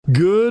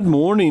Good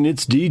morning.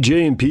 It's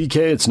DJ and PK.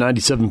 It's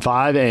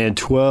 97.5 and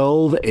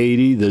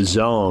 1280 The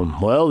Zone.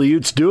 Well, the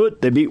Utes do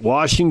it. They beat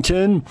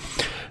Washington.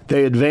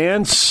 They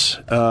advance.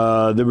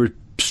 There were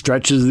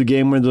stretches of the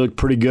game where they looked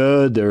pretty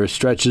good. There were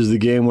stretches of the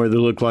game where they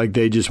looked like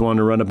they just wanted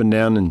to run up and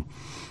down and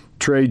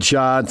trade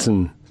shots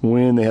and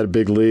win. They had a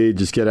big lead,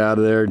 just get out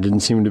of there. It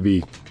didn't seem to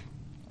be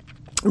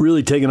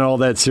really taking it all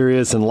that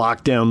serious in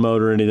lockdown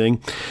mode or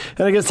anything.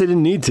 And I guess they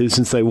didn't need to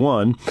since they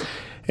won.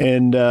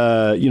 And,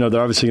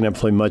 they're obviously going to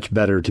play much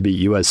better to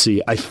beat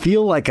USC. I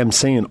feel like I'm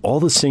saying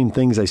all the same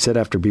things I said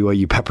after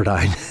BYU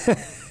Pepperdine.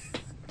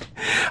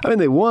 I mean,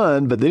 they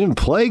won, but they didn't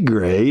play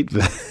great.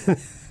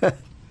 It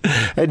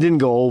didn't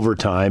go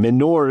overtime.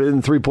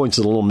 And 3 points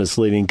is a little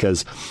misleading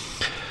because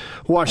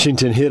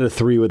Washington hit a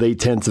three with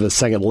 0.8 of a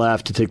second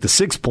left to take the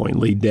 6-point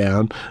lead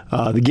down.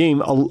 The game,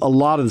 a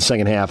lot of the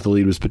second half, the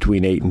lead was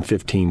between 8 and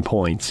 15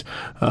 points.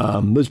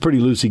 It was pretty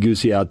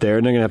loosey-goosey out there,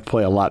 and they're going to have to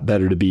play a lot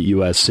better to beat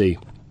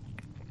USC.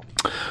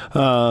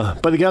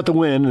 But they got the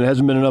win, and it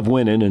hasn't been enough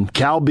winning. And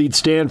Cal beat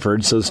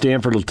Stanford, so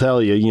Stanford will tell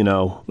you,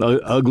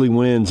 ugly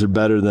wins are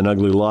better than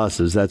ugly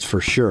losses, that's for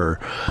sure.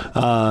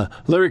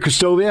 Larry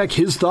Krystkowiak,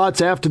 his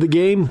thoughts after the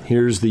game.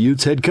 Here's the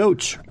Utes head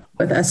coach.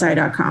 With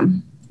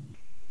SI.com.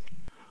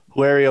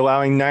 Larry,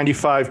 allowing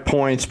 95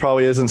 points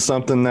probably isn't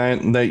something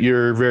that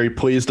you're very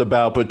pleased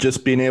about, but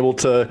just being able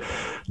to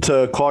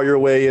claw your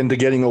way into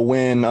getting a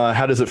win,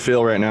 how does it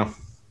feel right now?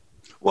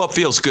 Well, it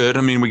feels good.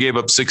 I mean, we gave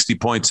up 60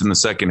 points in the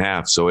second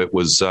half, so it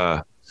was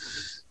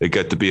it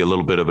got to be a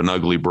little bit of an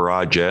ugly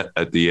barrage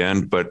at the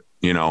end. But,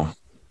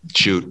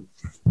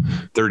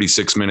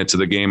 36 minutes of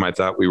the game, I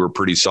thought we were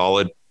pretty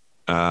solid.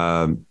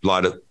 A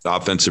lot of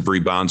offensive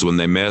rebounds when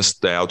they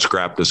missed. They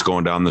outscrapped us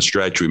going down the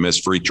stretch. We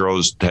missed free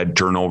throws, had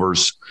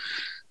turnovers.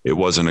 It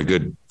wasn't a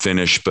good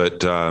finish,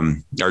 but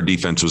our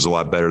defense was a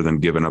lot better than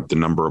giving up the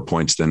number of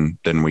points than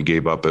we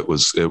gave up. It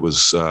was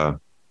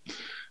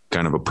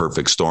kind of a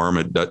perfect storm.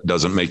 It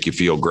doesn't make you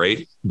feel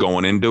great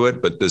going into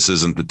it, but this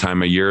isn't the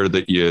time of year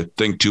that you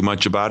think too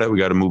much about it. We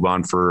got to move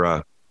on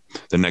for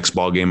the next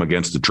ball game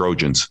against the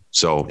Trojans.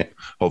 So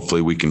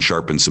hopefully we can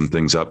sharpen some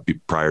things up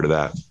prior to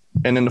that.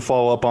 And then to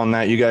follow up on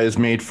that, you guys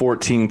made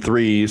 14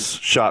 threes,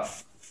 shot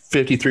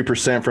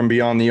 53% from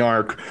beyond the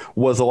arc.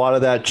 Was a lot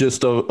of that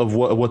just of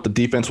what the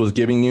defense was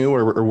giving you,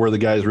 or were the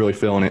guys really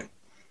feeling it?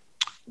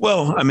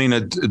 Well, I mean, a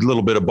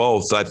little bit of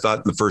both. I thought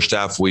in the first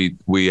half we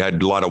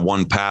had a lot of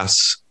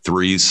one-pass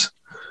threes.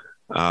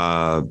 We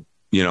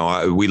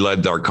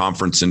led our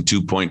conference in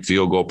 2-point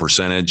field goal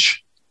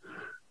percentage.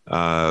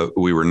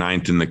 We were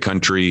 9th in the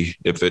country.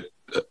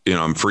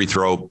 In free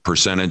throw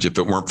percentage, if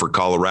it weren't for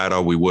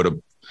Colorado, we would have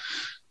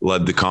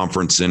led the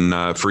conference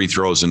in free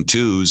throws and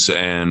twos.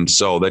 And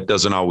so that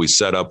doesn't always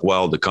set up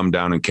well to come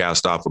down and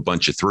cast off a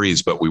bunch of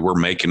threes, but we were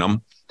making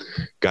them.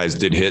 Guys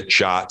did hit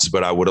shots,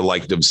 but I would have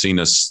liked to have seen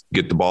us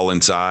get the ball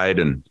inside.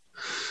 And,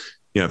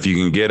 if you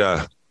can get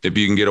a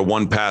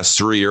one pass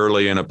three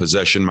early in a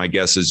possession, my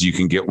guess is you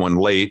can get one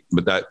late,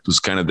 but that was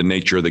kind of the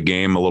nature of the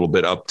game, a little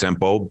bit up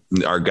tempo.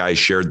 Our guys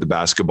shared the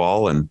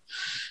basketball and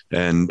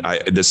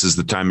this is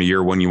the time of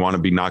year when you want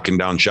to be knocking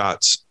down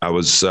shots. I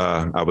was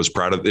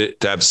proud of it.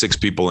 To have 6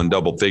 people in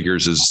double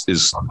figures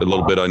is a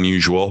little bit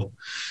unusual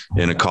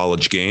in a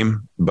college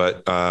game,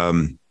 but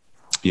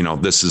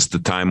this is the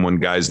time when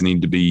guys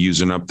need to be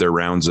using up their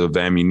rounds of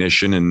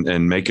ammunition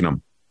and making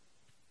them.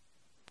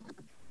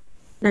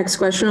 Next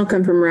question will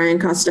come from Ryan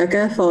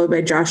Kostecka, followed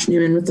by Josh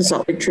Newman with the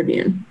Salt Lake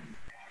Tribune.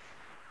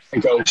 Hey,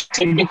 Coach,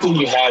 typically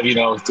you have,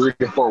 3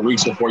 or 4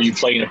 weeks before you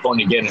play an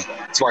opponent again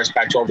as far as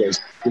Pac-12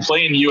 goes. You're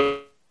playing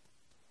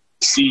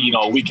USC,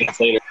 a week and a half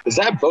later. Does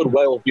that bode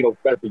well,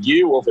 better for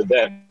you or for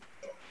them?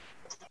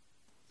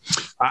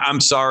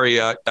 I'm sorry.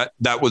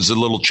 That was a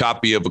little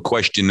choppy of a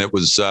question. That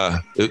was a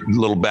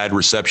little bad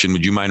reception.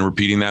 Would you mind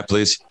repeating that,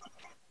 please?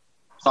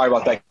 Sorry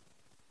about that.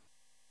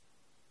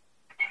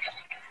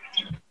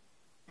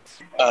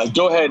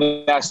 Go ahead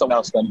and ask someone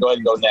else then. Go ahead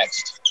and go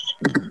next.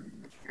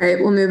 All right,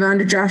 we'll move on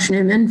to Josh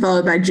Newman,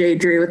 followed by Jay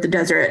Drew with the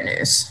Deseret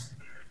News.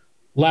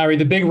 Larry,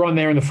 the big run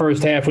there in the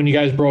first half when you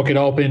guys broke it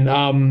open,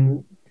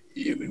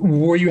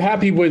 were you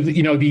happy with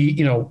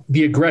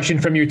the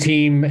aggression from your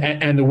team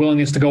and the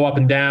willingness to go up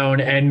and down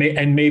and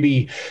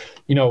maybe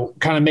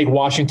kind of make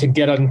Washington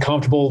get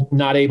uncomfortable,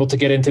 not able to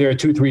get into their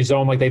 2-3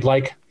 zone like they'd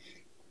like?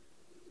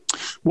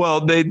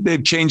 Well,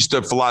 they've changed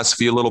their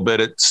philosophy a little bit.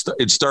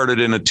 It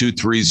started in a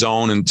 2-3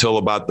 zone until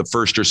about the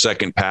first or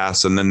second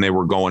pass, and then they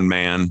were going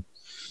man.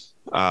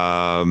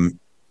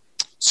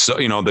 So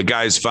the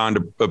guys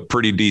found a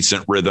pretty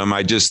decent rhythm.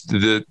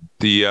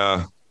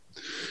 The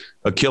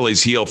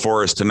Achilles heel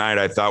for us tonight,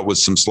 I thought,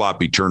 was some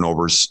sloppy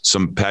turnovers,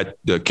 some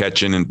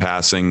catching and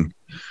passing.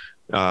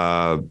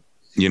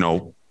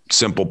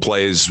 Simple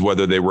plays,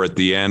 whether they were at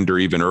the end or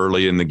even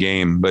early in the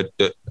game. But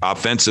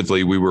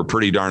offensively, we were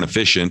pretty darn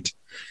efficient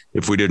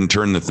if we didn't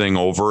turn the thing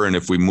over and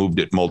if we moved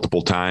it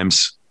multiple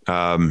times.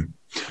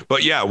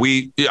 But yeah,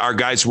 our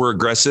guys were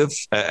aggressive,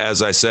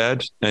 as I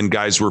said, and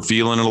guys were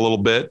feeling it a little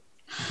bit.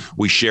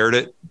 We shared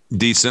it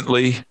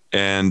decently.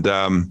 And,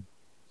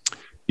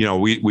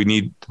 we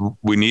need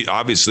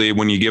obviously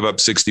when you give up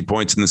 60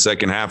 points in the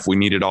second half, we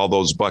needed all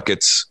those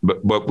buckets,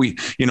 but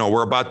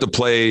we're about to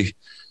play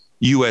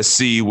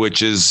USC,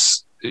 which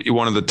is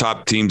one of the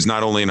top teams,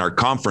 not only in our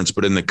conference,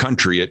 but in the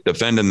country at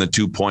defending the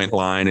 2-point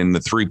line and the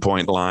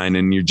 3-point line.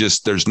 And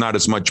there's not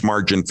as much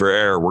margin for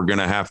error. We're going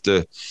to have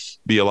to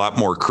be a lot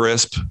more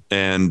crisp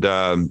and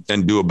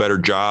do a better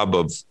job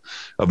of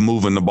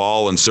moving the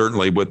ball. And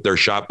certainly with their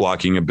shot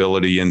blocking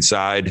ability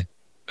inside,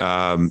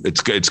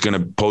 it's going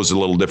to pose a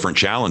little different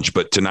challenge.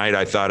 But tonight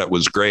I thought it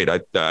was great.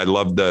 I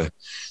loved the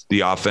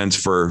offense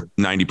for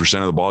 90%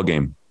 of the ball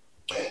game.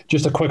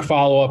 Just a quick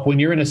follow-up. When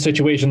you're in a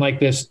situation like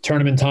this,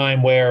 tournament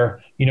time,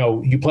 where,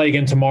 you play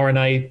again tomorrow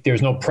night,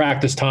 there's no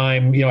practice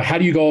time, how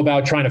do you go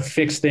about trying to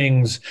fix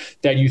things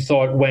that you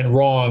thought went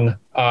wrong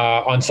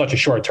on such a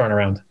short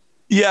turnaround?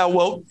 Yeah,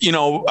 well,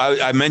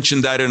 I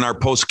mentioned that in our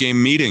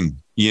post-game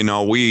meeting.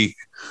 We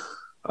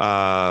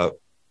aren't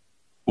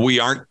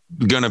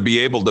going to be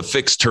able to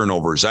fix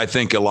turnovers. I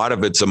think a lot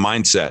of it's a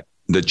mindset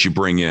that you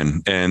bring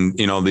in. And,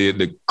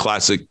 the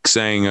classic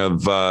saying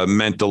of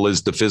mental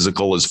is to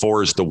physical as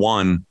 4 is to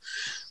 1.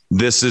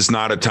 This is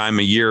not a time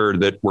of year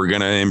that we're going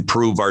to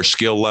improve our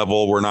skill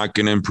level. We're not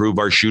going to improve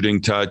our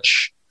shooting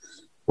touch.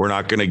 We're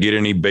not going to get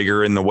any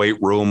bigger in the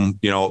weight room.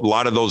 A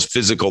lot of those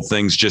physical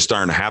things just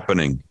aren't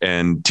happening.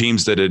 And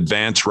teams that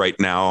advance right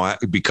now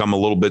become a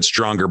little bit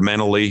stronger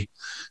mentally.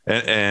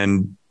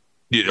 And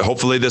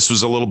hopefully this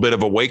was a little bit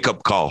of a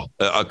wake-up call,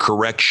 a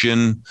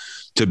correction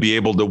to be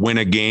able to win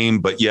a game,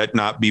 but yet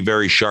not be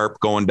very sharp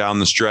going down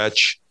the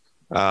stretch.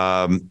 So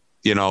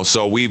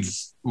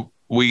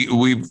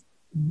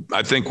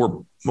I think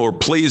we're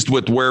pleased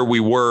with where we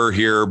were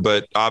here,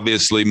 but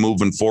obviously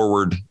moving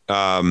forward,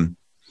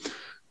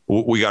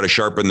 we got to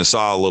sharpen the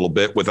saw a little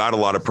bit without a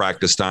lot of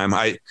practice time.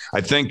 I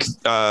think,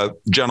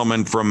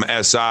 gentlemen from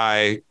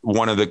SI,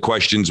 one of the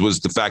questions was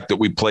the fact that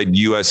we played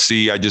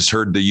USC. I just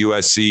heard the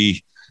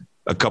USC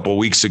a couple of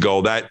weeks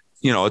ago that,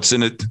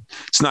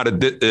 it's not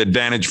an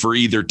advantage for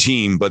either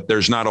team, but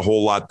there's not a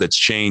whole lot that's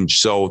changed.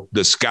 So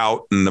the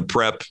scout and the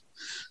prep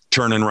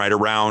turning right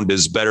around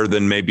is better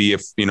than maybe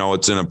if,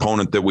 it's an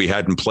opponent that we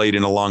hadn't played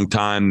in a long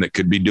time that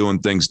could be doing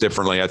things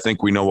differently. I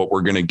think we know what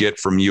we're going to get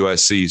from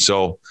USC.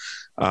 So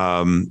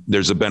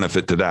there's a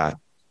benefit to that.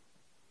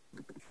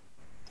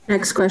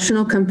 Next question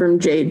will come from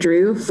Jay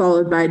Drew,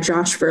 followed by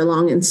Josh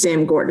Furlong and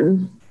Sam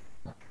Gordon.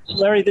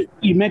 Larry,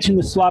 you mentioned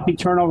the sloppy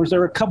turnovers. There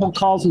were a couple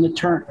calls in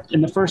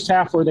the first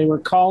half where they were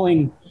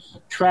calling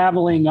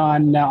traveling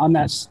on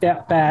that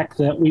step back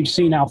that we've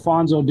seen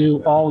Alfonso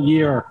do all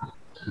year.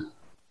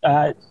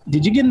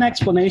 Did you get an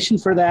explanation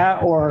for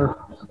that, or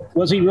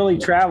was he really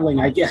traveling,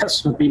 I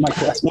guess, would be my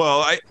question.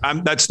 Well,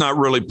 that's not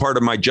really part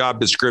of my job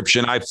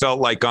description. I felt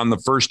like on the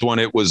first one,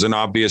 it was an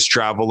obvious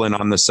travel. And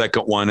on the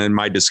second one, in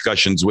my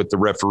discussions with the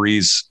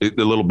referees, a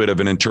little bit of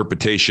an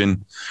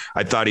interpretation.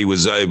 I thought it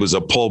was a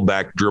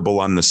pullback dribble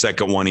on the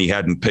second one. He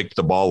hadn't picked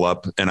the ball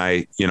up.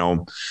 And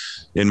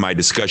in my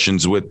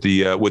discussions with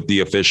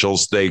the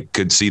officials, they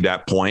could see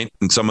that point.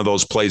 And some of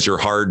those plays are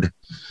hard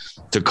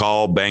to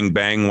call bang,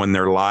 bang when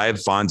they're live.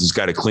 Fonz has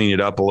got to clean it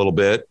up a little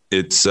bit.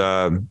 It's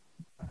an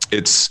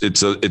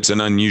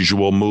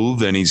unusual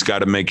move, and he's got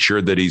to make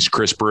sure that he's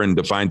crisper and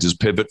defines his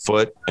pivot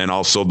foot, and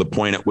also the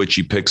point at which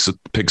he picks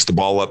the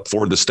ball up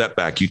for the step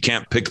back. You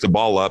can't pick the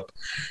ball up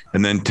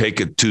and then take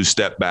a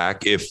 2-step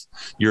back. If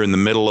you're in the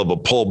middle of a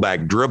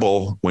pullback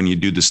dribble, when you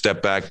do the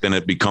step back, then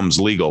it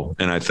becomes legal.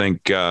 And I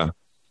think,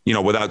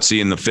 without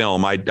seeing the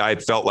film, I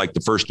felt like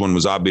the first one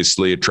was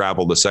obviously a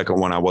travel. The second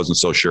one, I wasn't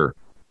so sure.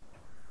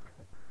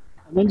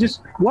 And then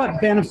just what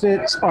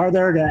benefits are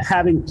there to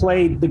having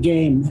played the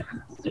game,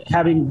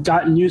 having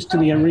gotten used to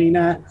the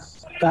arena,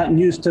 gotten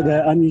used to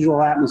the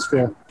unusual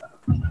atmosphere?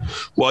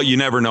 Well, you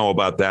never know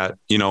about that.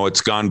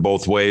 It's gone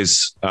both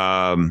ways.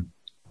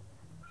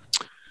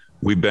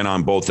 We've been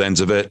on both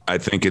ends of it. I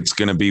think it's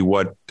going to be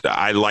what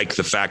I like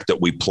the fact that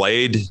we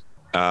played,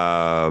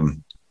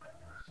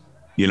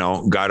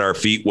 got our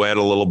feet wet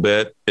a little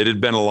bit. It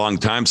had been a long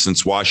time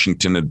since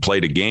Washington had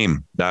played a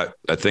game. That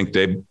I think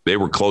they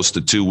were close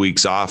to 2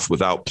 weeks off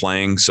without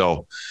playing.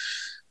 So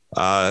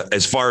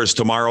as far as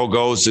tomorrow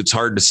goes, it's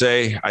hard to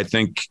say. I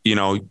think,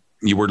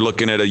 you were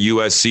looking at a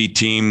USC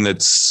team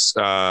that's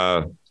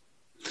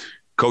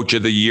coach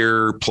of the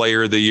year,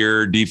 player of the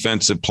year,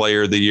 defensive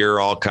player of the year,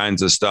 all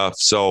kinds of stuff.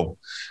 So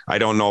I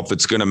don't know if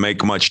it's going to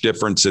make much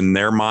difference in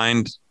their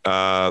mind,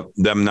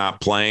 them not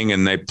playing,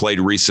 and they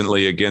played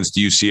recently against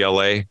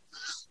UCLA.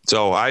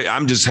 So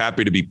I'm just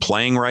happy to be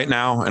playing right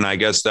now. And I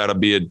guess that'll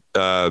be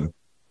a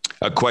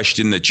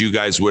question that you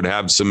guys would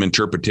have some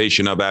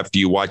interpretation of after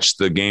you watch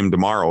the game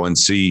tomorrow and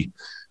see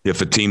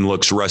if a team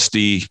looks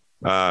rusty.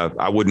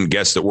 I wouldn't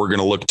guess that we're going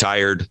to look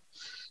tired.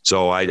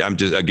 So I'm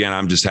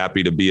just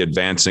happy to be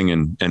advancing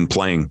and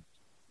playing.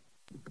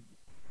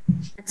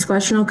 Next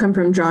question will come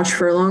from Josh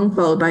Furlong,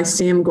 followed by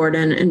Sam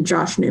Gordon and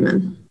Josh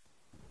Newman.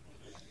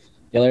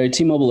 Yeah, Larry,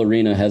 T-Mobile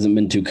Arena hasn't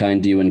been too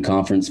kind to you in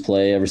conference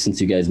play. Ever since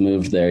you guys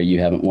moved there, you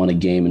haven't won a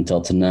game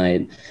until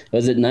tonight.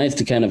 Was it nice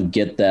to kind of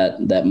get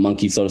that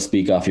monkey, so to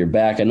speak, off your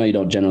back? I know you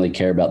don't generally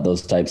care about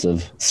those types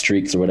of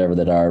streaks or whatever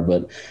that are,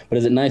 but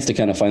is it nice to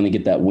kind of finally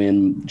get that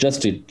win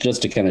just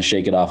to kind of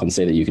shake it off and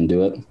say that you can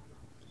do it?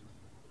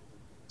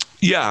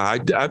 Yeah,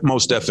 I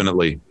most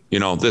definitely.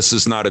 This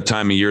is not a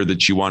time of year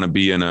that you want to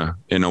be in a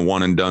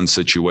one and done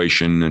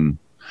situation. And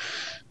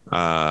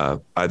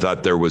I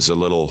thought there was a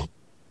little,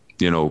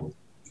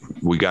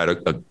 we got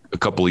a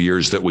couple of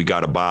years that we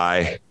got a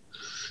bye,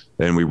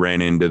 and we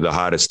ran into the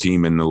hottest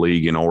team in the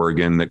league in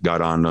Oregon that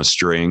got on a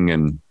string.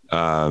 And,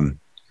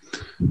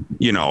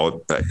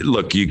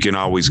 look, you can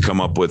always come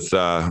up with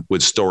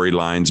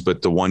storylines,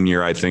 but the one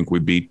year I think we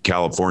beat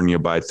California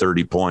by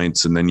 30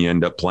 points, and then you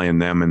end up playing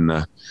them in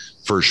the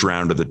first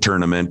round of the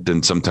tournament.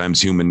 And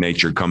sometimes human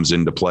nature comes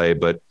into play,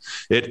 but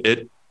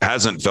it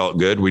hasn't felt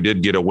good. We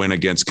did get a win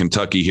against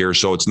Kentucky here,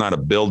 so it's not a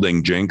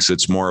building jinx.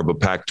 It's more of a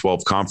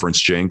Pac-12 conference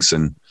jinx.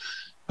 And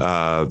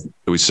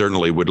we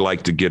certainly would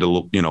like to get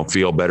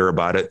feel better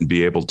about it and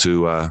be able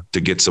to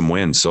get some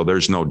wins. So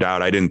there's no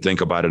doubt. I didn't think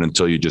about it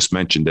until you just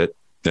mentioned it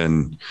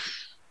and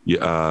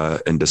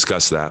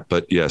discuss that.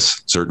 But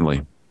yes,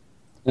 certainly.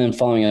 And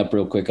following up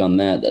real quick on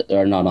that,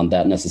 or not on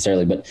that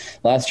necessarily, but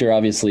last year,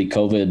 obviously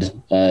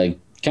COVID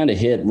kind of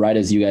hit right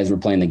as you guys were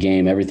playing the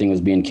game. Everything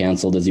was being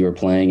canceled as you were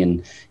playing,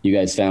 and you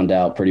guys found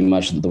out pretty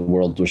much that the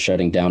world was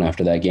shutting down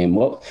after that game.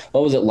 What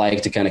was it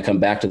like to kind of come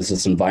back to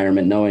this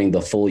environment, knowing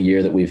the full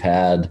year that we've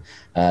had,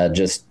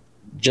 just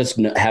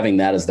having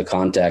that as the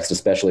context,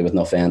 especially with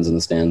no fans in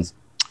the stands?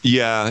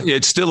 Yeah,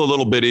 it's still a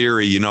little bit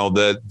eerie.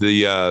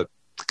 The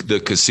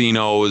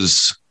casino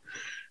is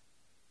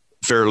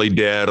fairly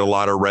dead, a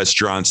lot of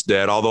restaurants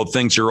dead, although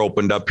things are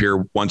opened up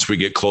here once we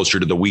get closer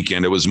to the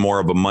weekend. It was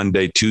more of a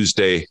Monday,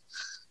 Tuesday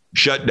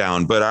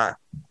shutdown, but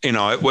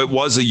it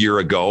was a year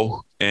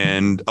ago.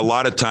 And a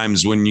lot of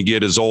times when you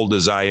get as old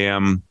as I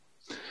am,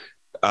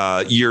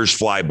 years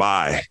fly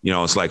by.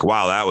 It's like,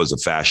 wow, that was a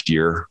fast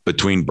year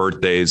between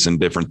birthdays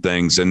and different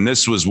things. And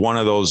this was one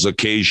of those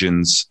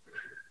occasions.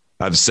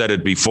 I've said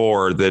it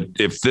before that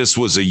if this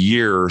was a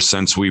year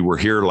since we were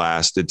here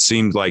last, it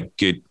seemed like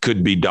it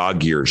could be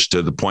dog years,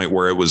 to the point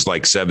where it was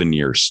like 7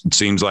 years. It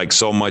seems like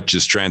so much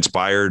has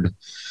transpired.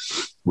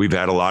 We've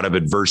had a lot of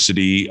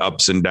adversity,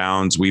 ups and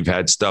downs. We've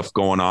had stuff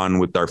going on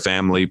with our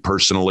family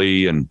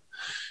personally and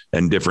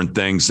different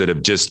things that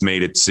have just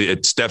made it.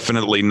 It's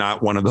definitely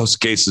not one of those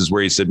cases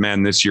where you said,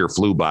 man, this year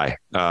flew by.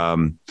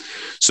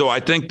 So I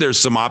think there's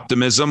some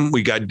optimism.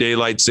 We got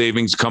daylight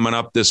savings coming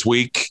up this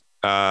week.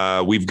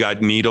 We've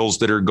got needles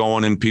that are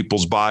going in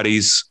people's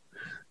bodies.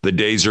 The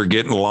days are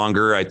getting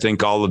longer. I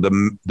think all of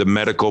the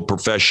medical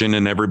profession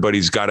and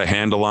everybody's got a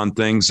handle on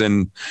things.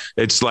 And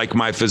it's like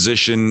my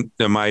physician,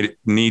 my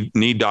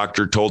knee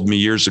doctor told me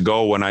years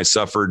ago when I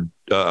suffered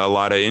a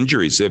lot of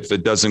injuries, if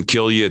it doesn't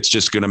kill you, it's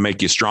just going to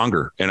make you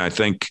stronger. And I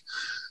think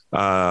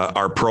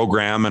our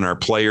program and our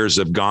players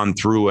have gone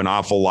through an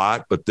awful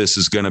lot, but this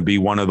is going to be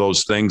one of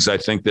those things I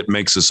think that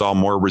makes us all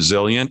more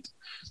resilient.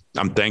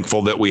 I'm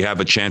thankful that we have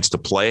a chance to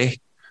play.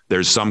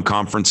 There's some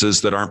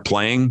conferences that aren't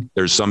playing.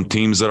 There's some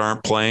teams that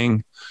aren't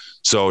playing.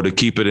 So to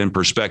keep it in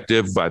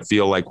perspective, I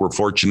feel like we're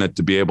fortunate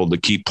to be able to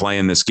keep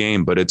playing this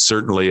game, but it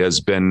certainly has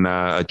been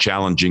a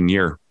challenging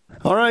year.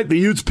 All right, the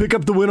Utes pick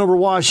up the win over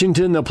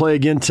Washington. They'll play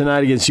again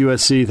tonight against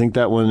USC. I think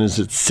that one is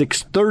at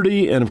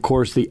 6:30. And, of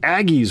course, the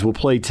Aggies will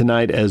play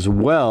tonight as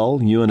well.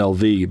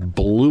 UNLV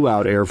blew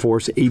out Air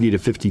Force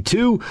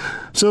 80-52.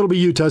 So it'll be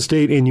Utah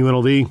State and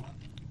UNLV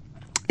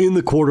in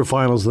the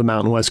quarterfinals of the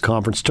Mountain West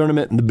Conference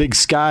Tournament. And the Big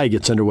Sky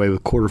gets underway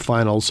with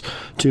quarterfinals,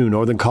 too.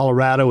 Northern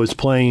Colorado is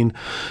playing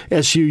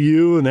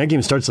SUU, and that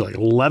game starts at like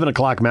 11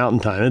 o'clock Mountain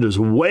Time. It is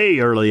way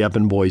early up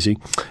in Boise.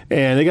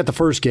 And they got the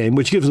first game,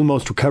 which gives them the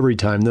most recovery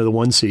time. They're the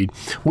 1 seed.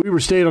 Weber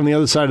State on the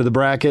other side of the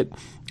bracket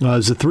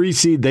is the 3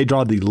 seed. They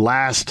draw the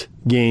last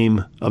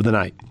game of the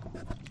night.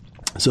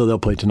 So they'll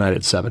play tonight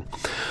at 7.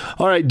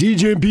 All right,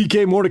 DJ and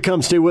PK, more to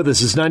come. Stay with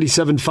us. It's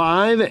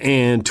 97.5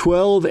 and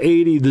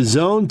 1280 The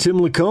Zone. Tim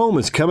Lacombe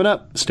is coming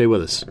up. Stay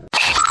with us.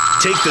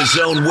 Take the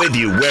Zone with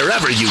you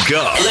wherever you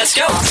go. Let's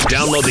go.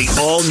 Download the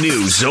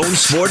all-new Zone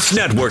Sports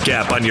Network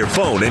app on your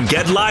phone and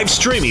get live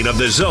streaming of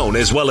The Zone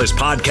as well as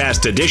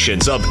podcast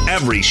editions of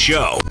every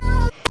show.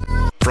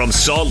 From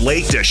Salt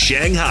Lake to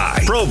Shanghai,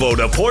 Provo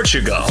to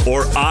Portugal,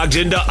 or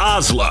Ogden to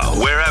Oslo,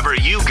 wherever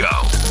you go,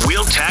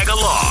 we'll tag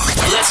along.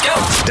 Let's go.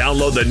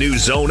 Download the new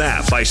Zone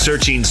app by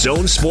searching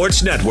Zone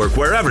Sports Network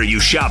wherever you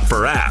shop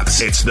for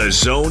apps. It's the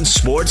Zone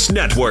Sports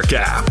Network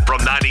app from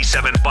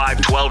 97.5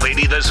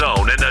 1280 The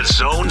Zone and the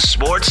Zone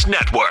Sports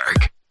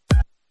Network.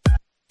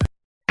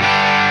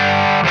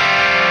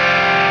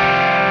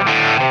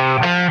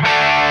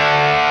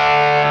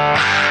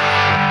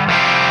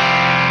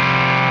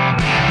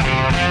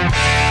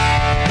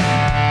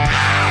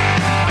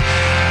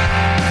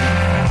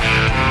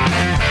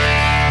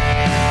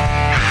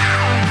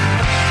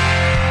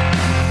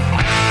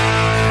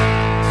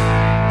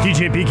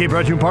 DJ and PK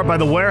brought to you in part by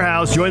The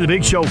Warehouse. Join the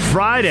big show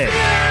Friday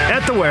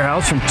at The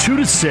Warehouse from 2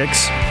 to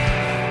 6.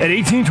 at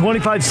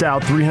 1825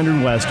 South,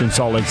 300 West in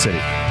Salt Lake City.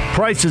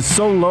 Price is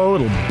so low,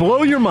 it'll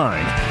blow your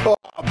mind.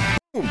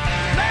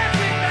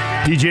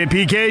 DJ and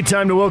PK,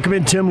 time to welcome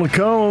in Tim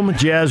Lacombe,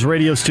 Jazz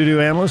radio studio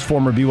analyst,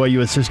 former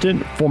BYU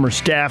assistant, former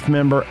staff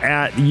member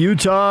at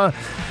Utah.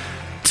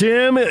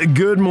 Tim,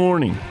 good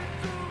morning.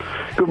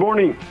 Good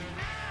morning.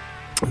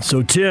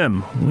 So,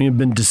 Tim, we have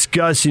been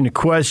discussing a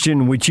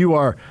question which you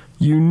are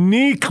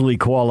uniquely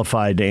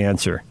qualified to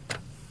answer.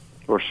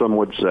 Or some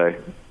would say.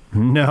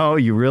 No,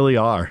 you really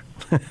are.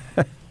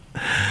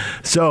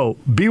 So,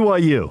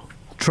 BYU,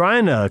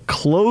 trying to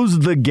close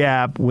the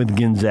gap with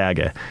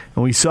Gonzaga.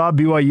 And we saw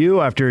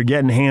BYU, after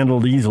getting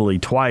handled easily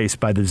twice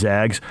by the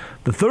Zags,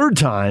 the third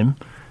time,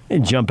 they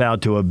jump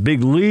out to a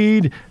big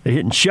lead. They're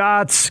hitting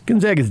shots.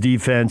 Gonzaga's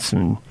defense,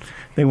 and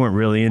they weren't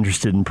really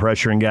interested in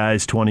pressuring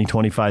guys 20,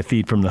 25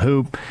 feet from the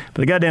hoop.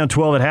 But they got down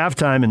 12 at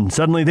halftime, and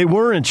suddenly they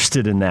were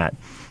interested in that.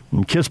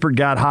 And Kispert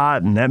got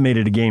hot, and that made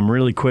it a game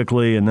really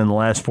quickly. And then the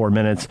last 4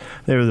 minutes,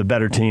 they were the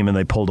better team, and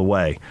they pulled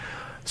away.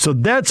 So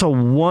that's a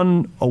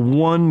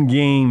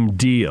one-game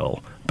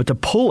deal. But to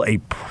pull a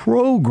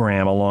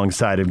program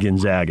alongside of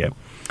Gonzaga,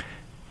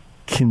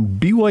 can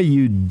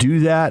BYU do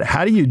that?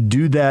 How do you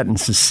do that and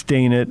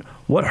sustain it?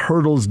 What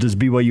hurdles does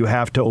BYU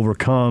have to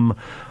overcome?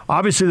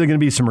 Obviously, there are going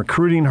to be some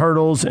recruiting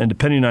hurdles, and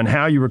depending on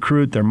how you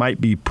recruit, there might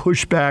be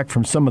pushback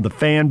from some of the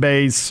fan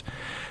base.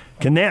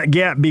 Can that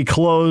gap be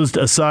closed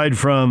aside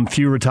from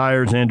few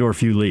retires and or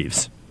few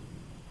leaves?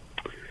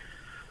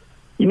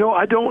 You know,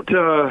 I don't.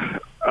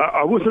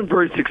 I wasn't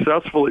very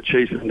successful at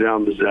chasing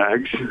down the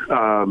Zags.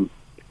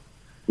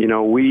 You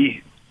know,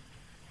 we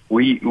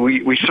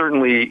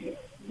certainly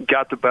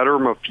got the better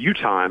of them a few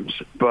times,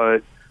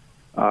 but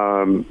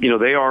you know,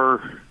 they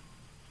are.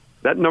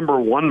 That number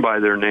one by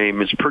their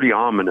name is pretty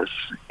ominous.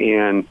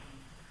 And,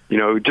 you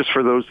know, just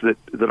for those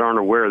that aren't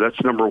aware,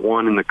 that's number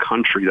one in the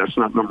country. That's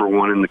not number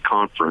one in the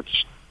conference,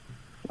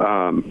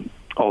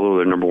 although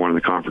they're number one in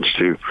the conference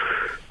too.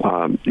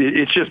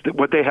 It's just that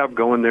what they have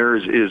going there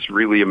is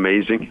really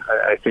amazing.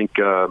 I think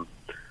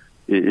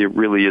it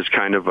really is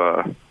kind of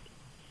a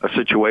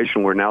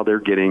situation where now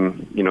they're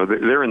getting, you know,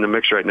 they're in the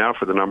mix right now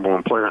for the number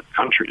one player in the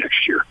country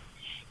next year.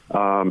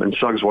 And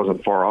Suggs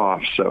wasn't far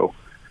off. So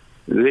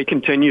they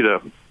continue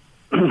to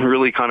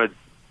really kind of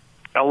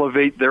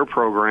elevate their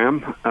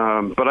program.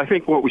 But I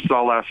think what we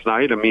saw last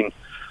night, I mean,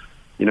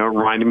 you know, it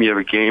reminded me of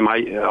a game.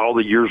 All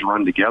the years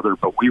run together,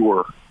 but we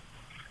were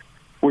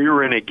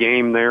in a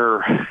game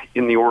there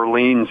in the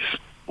Orleans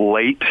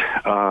late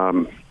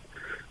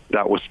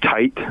that was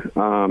tight,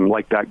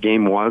 like that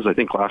game was. I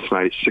think last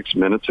night at 6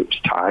 minutes it was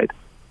tied.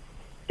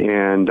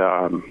 And,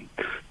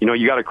 you know,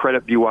 you got to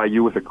credit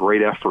BYU with a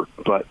great effort.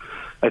 But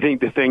I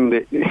think the thing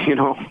that, you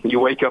know, you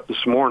wake up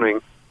this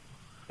morning,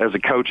 as a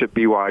coach at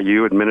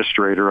BYU,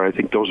 administrator, I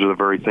think those are the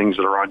very things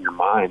that are on your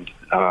mind.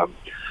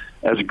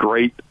 As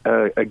great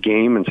a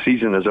game and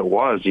season as it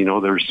was, you know,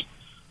 there's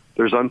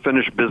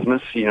unfinished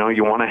business. You know,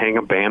 you want to hang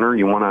a banner,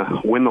 you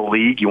want to win the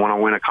league, you want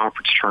to win a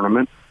conference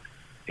tournament,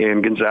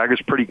 and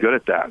Gonzaga's pretty good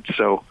at that.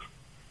 So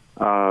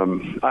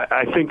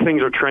I think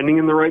things are trending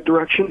in the right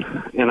direction,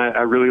 and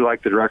I really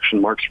like the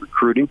direction Mark's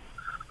recruiting.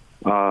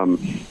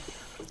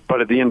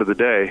 But at the end of the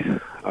day,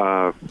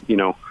 you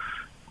know,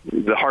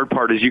 the hard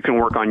part is you can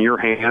work on your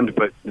hand,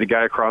 but the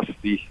guy across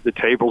the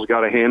table's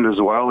got a hand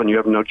as well, and you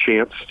have no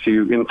chance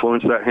to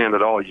influence that hand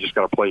at all. You just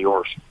got to play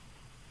yours.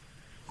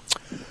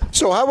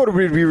 So how would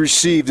it be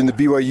received in the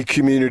BYU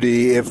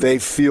community if they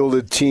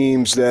fielded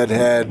teams that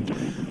had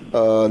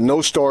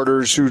no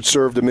starters who'd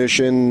served a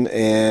mission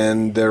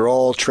and they're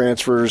all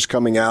transfers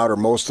coming out, or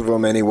most of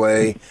them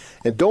anyway,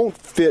 and don't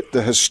fit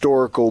the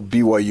historical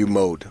BYU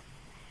mode?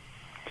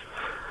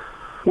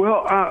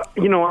 Well,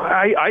 you know,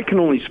 I can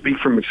only speak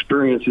from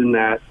experience in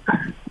that,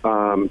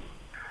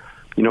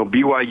 you know,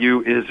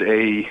 BYU is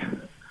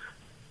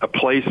a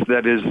place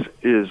that is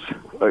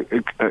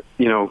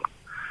you know,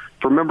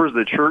 for members of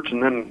the church,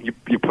 and then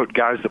you put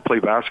guys that play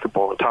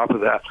basketball on top of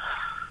that.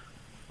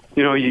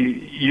 You know,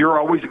 you're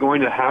always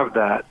going to have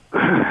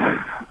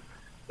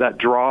that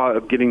draw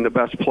of getting the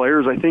best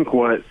players. I think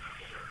what,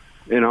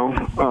 you know,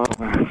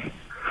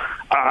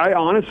 I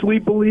honestly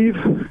believe,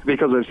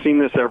 because I've seen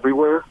this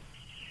everywhere,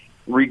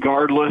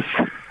 regardless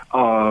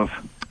of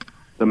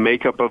the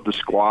makeup of the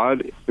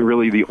squad,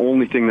 really the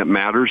only thing that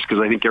matters,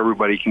 because I think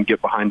everybody can get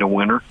behind a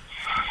winner.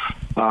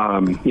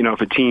 You know,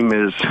 if a team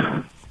is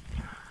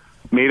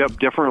made up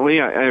differently,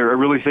 I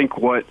really think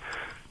what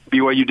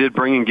BYU did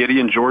bringing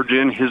Gideon George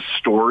in, his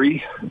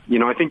story, you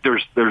know, I think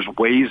there's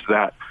ways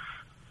that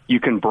you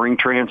can bring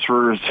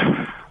transfers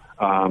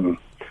and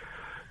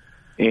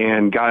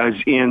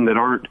guys in that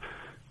aren't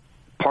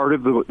part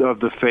of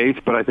the faith,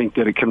 but I think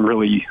that it can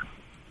really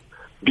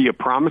be a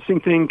promising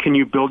thing. Can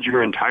you build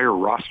your entire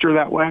roster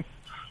that way?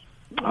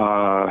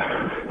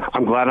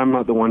 I'm glad I'm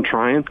not the one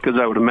trying, because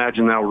I would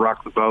imagine that'll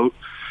rock the boat.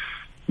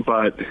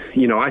 But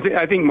you know,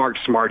 I think Mark's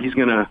smart. He's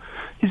gonna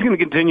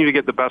continue to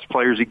get the best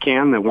players he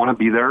can that want to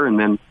be there, and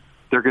then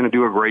they're going to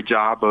do a great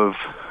job of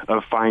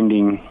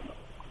finding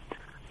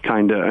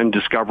and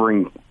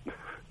discovering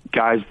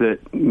guys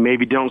that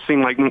maybe don't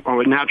seem like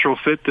a natural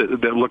fit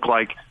that look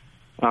like,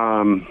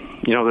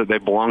 that they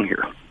belong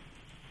here.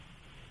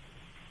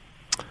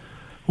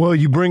 Well,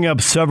 you bring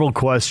up several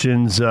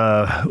questions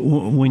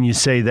when you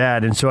say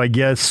that. And so I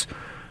guess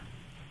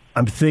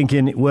I'm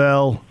thinking,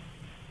 well,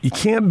 you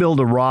can't build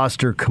a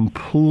roster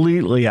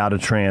completely out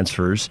of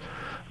transfers.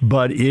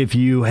 But if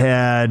you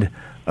had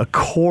a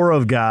core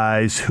of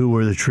guys who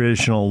were the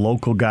traditional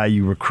local guy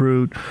you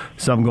recruit,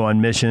 some go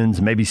on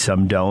missions, maybe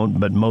some don't,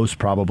 but most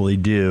probably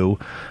do.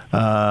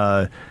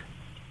 I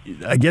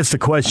guess the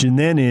question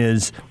then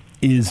is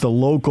the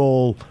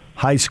local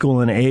high school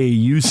and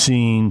AAU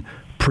scene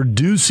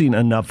producing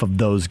enough of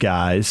those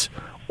guys,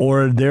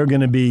 or are there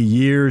going to be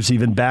years,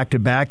 even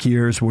back-to-back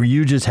years, where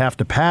you just have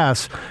to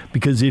pass?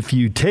 Because if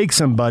you take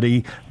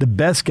somebody, the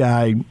best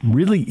guy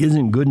really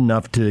isn't good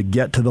enough to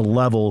get to the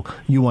level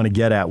you want to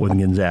get at with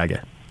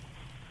Gonzaga.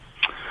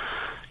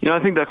 I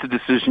think that's a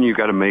decision you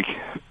got to make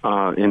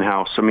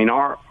in-house. I mean,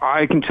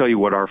 I can tell you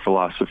what our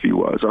philosophy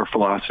was. Our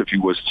philosophy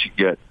was to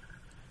get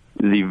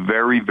the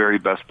very, very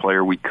best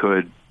player we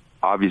could,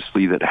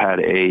 obviously, that had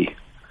a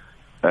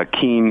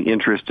keen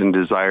interest and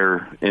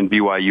desire, and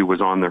BYU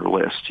was on their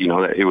list.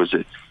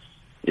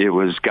 It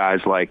was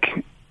guys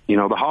like,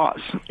 the Haas.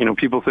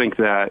 People think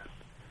that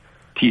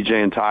TJ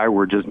and Ty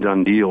were just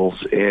done deals,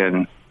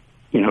 and,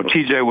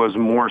 TJ was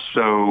more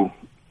so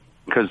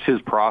because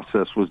his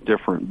process was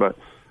different. But,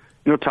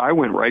 Ty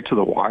went right to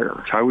the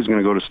wire. Ty was going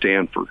to go to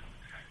Stanford.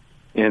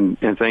 And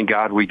thank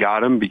God we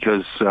got him,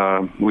 because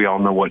we all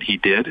know what he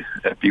did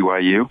at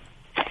BYU.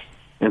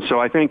 And so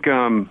I think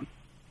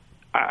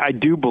I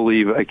do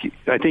believe,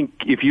 I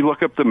think if you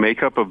look up the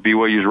makeup of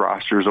BYU's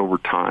rosters over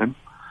time,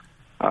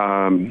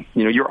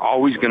 you're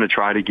always going to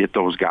try to get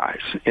those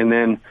guys. And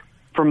then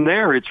from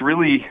there, it's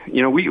really,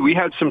 we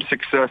had some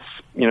success,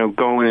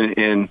 going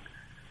in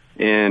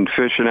and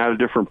fishing out of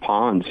different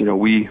ponds.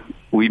 We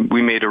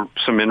made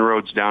some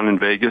inroads down in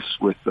Vegas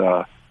with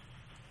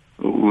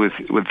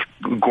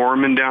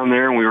Gorman down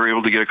there, and we were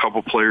able to get a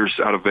couple players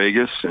out of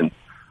Vegas. And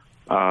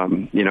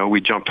we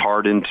jumped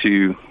hard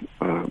into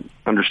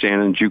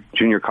understanding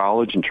junior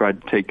college and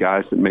tried to take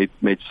guys that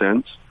made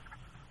sense.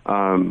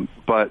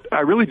 But I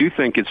really do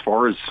think, as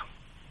far as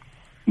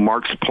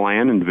Mark's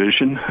plan and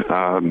vision,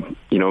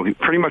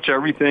 pretty much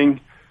everything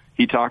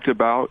he talked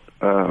about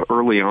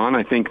early on,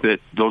 I think that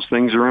those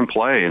things are in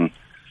play. And,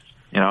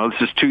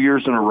 this is 2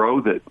 years in a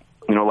row that,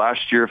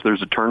 last year, if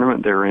there's a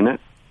tournament, they're in it.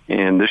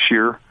 And this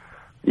year,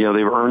 they've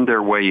earned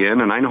their way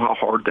in. And I know how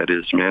hard that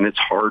is, man. It's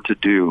hard to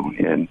do.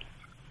 And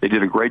they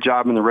did a great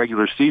job in the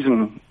regular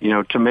season,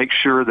 to make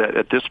sure that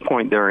at this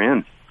point they're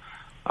in.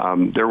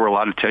 There were a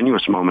lot of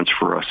tenuous moments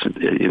for us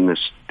in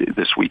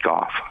this week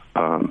off.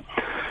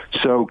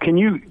 So can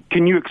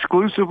you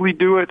exclusively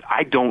do it?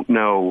 I don't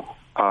know,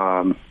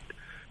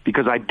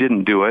 because I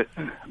didn't do it.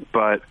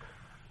 But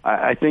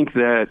I think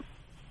that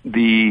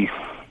the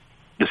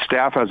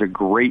staff has a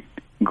great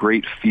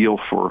feel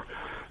for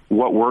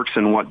what works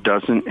and what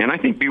doesn't. And I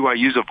think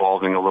BYU's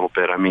evolving a little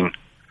bit. I mean,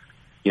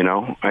 you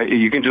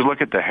can just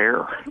look at the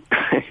hair.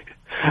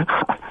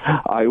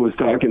 I was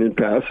talking in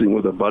passing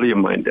with a buddy of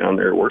mine down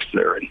there who works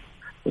there, and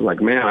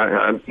like,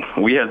 man,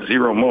 we had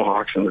zero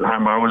mohawks in the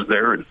time I was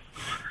there. And,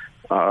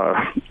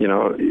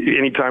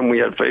 anytime we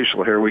had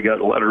facial hair, we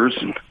got letters.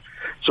 And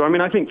so, I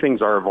mean, I think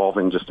things are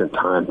evolving just in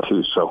time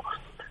too. So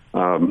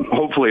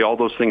hopefully all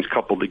those things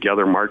coupled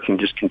together, Mark can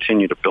just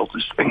continue to build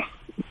this thing.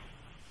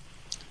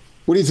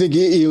 What do you think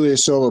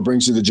Ilyasova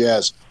brings to the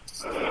Jazz?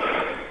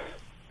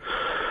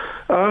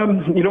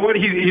 You know what?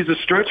 He's a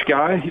stretch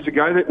guy. He's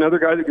another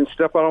guy that can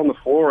step out on the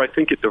floor. I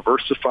think it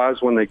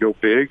diversifies when they go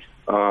big.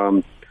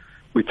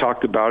 We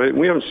talked about it, and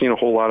we haven't seen a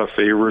whole lot of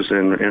Favors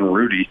and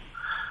Rudy.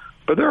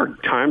 But there are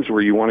times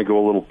where you want to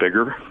go a little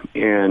bigger,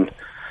 and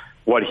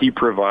what he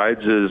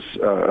provides is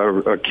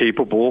a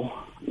capable,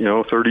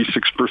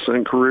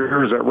 36%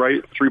 career. Is that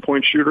right?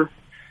 3-point shooter.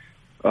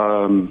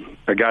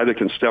 A guy that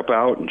can step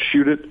out and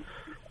shoot it.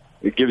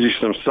 It gives you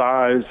some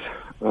size.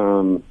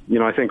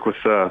 I think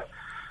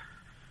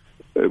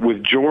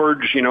with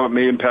George, it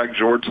may impact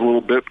George a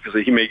little bit because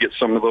he may get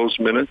some of those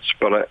minutes.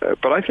 But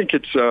I think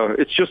it's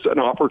just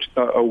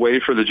a way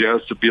for the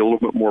Jazz to be a little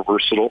bit more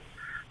versatile.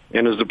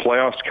 And as the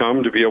playoffs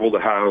come, to be able to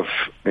have,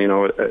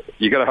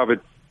 you got to have a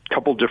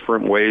couple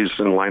different ways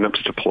and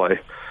lineups to play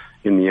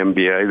in the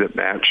NBA that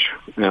match,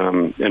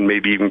 and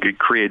maybe even could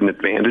create an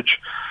advantage.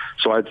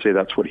 So I'd say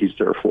that's what he's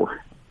there for.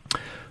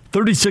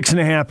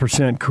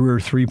 36.5% career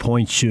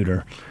 3-point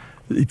shooter.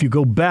 If you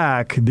go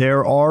back,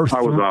 there are.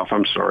 I was off.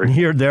 I'm sorry.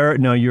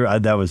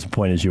 That was the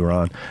point as you were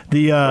on.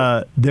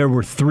 There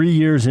were 3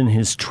 years in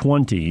his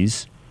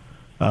 20s,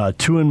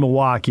 2 in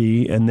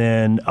Milwaukee, and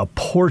then a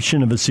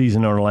portion of a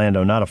season in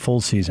Orlando, not a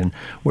full season,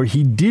 where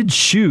he did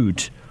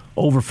shoot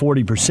over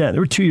 40%. There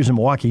were 2 years in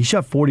Milwaukee. He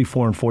shot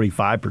 44 and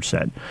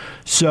 45%.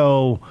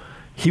 So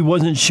he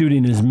wasn't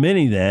shooting as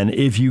many then.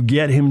 If you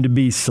get him to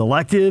be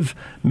selective,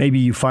 maybe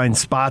you find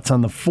spots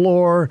on the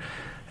floor.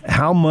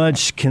 How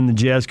much can the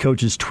Jazz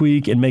coaches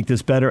tweak and make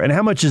this better? And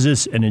how much is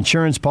this an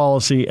insurance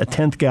policy, a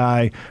 10th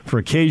guy for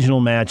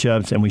occasional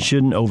matchups, and we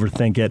shouldn't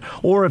overthink it?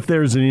 Or if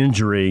there's an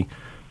injury,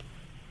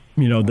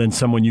 then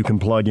someone you can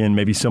plug in,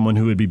 maybe someone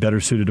who would be better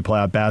suited to play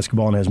out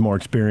basketball and has more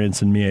experience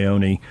than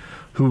Miaoni,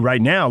 who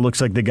right now looks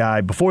like the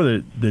guy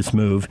before this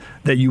move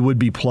that you would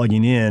be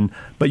plugging in,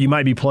 but you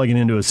might be plugging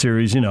into a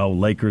series,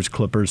 Lakers,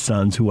 Clippers,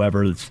 Suns,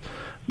 whoever. It's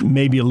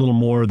maybe a little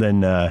more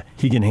than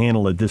he can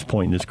handle at this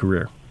point in his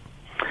career.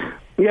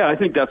 Yeah, I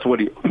think that's what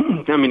he.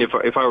 I mean,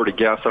 if I were to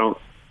guess, I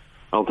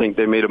don't think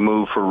they made a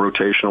move for a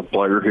rotational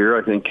player here.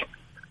 I think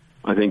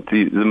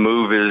the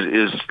move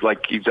is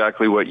like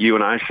exactly what you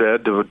and I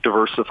said, to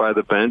diversify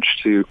the bench,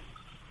 to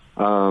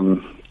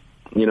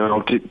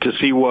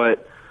see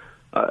what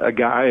a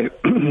guy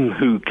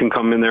who can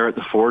come in there at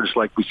the floor, just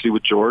like we see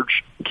with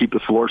George, keep the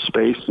floor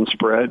spaced and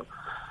spread.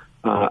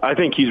 I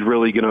think he's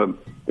really going to,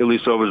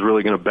 Ilyasova is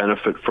really going to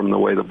benefit from the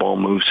way the ball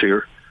moves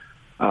here.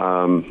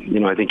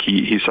 I think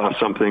he saw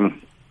something.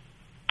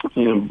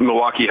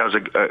 Milwaukee has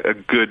a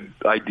good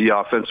idea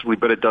offensively,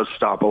 but it does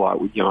stop a lot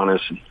with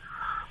Giannis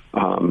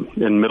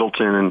and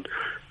Middleton. And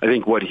I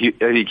think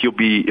he'll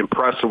be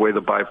impressed the way the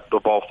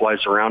ball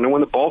flies around. And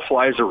when the ball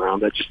flies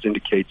around, that just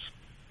indicates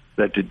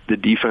that the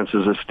defense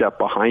is a step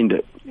behind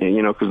it. And,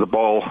 because the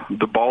ball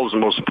is the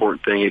most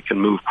important thing. It can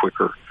move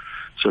quicker.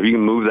 So if you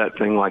can move that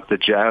thing like the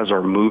Jazz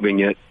are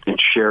moving it and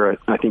share it,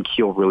 I think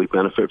he'll really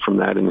benefit from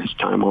that in his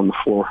time on the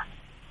floor.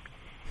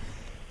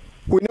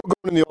 We know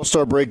going in the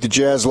All-Star break, the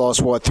Jazz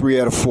lost, 3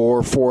 out of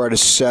 4, 4 out of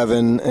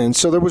 7. And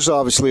so there was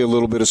obviously a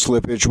little bit of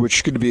slippage,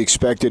 which could be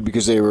expected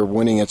because they were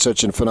winning at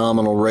such a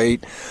phenomenal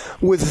rate.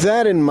 With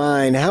that in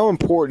mind, how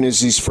important is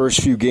these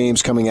first few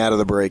games coming out of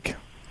the break?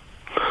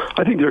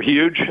 I think they're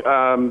huge.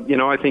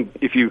 I think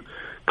if you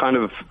kind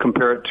of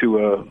compare it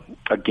to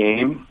a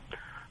game,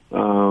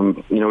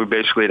 we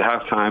basically at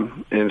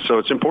halftime. And so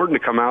it's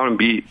important to come out and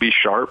be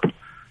sharp,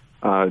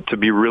 to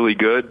be really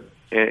good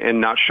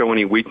and not show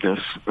any weakness.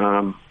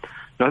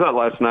 I thought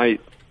last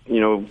night,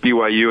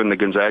 BYU and the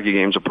Gonzaga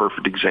game is a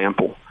perfect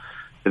example.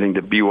 I think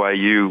that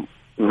BYU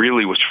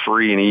really was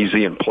free and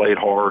easy and played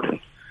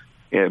hard.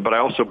 But I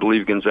also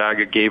believe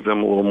Gonzaga gave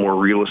them a little more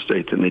real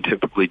estate than they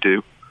typically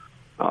do.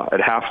 At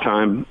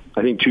halftime,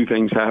 I think two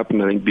things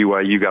happened. I think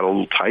BYU got a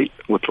little tight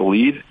with the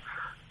lead,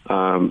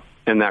 and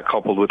that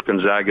coupled with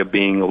Gonzaga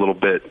being a little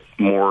bit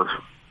more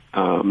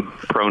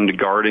prone to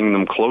guarding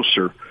them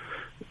closer,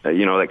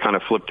 that kind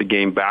of flipped the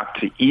game back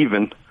to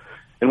even.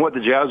 And what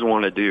the Jazz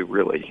want to do,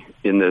 really,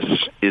 in this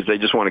is they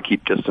just want to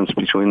keep distance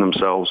between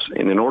themselves.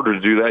 And in order to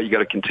do that, you got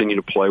to continue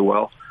to play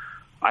well.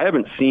 I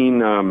haven't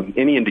seen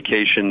any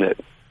indication that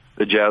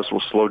the Jazz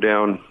will slow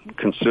down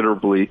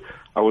considerably.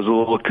 I was a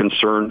little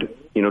concerned,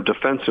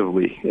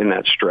 defensively in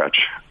that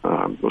stretch.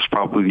 It was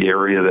probably the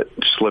area that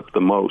slipped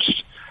the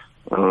most.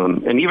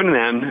 And even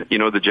then,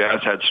 the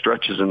Jazz had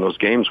stretches in those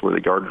games where they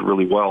guarded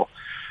really well.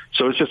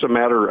 So it's just a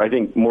matter, I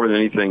think, more than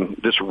anything,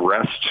 this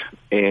rest,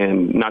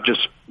 and not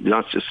just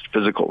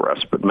physical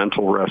rest, but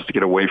mental rest to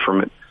get away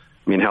from it.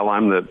 I mean, hell,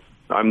 I'm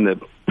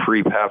the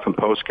pre, half, and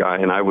post guy,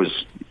 and I was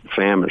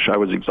famished. I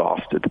was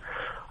exhausted.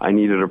 I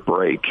needed a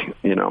break,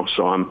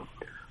 So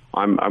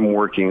I'm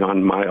working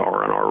on my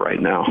R&R right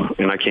now,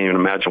 and I can't even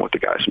imagine what the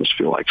guys must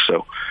feel like.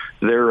 So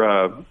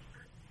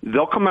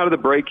they'll come out of the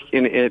break,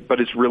 but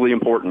it's really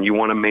important. You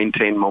want to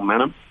maintain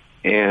momentum,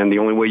 and the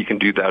only way you can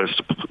do that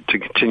is to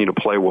continue to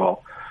play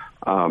well.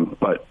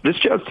 But this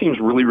Jazz team's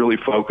really, really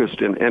focused,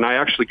 and I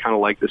actually kind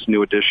of like this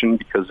new addition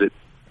because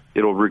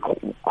it'll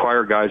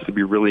require guys to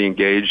be really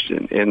engaged,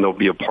 and they'll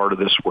be a part of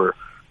this where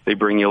they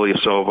bring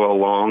Ilyasova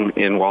along,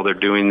 and while they're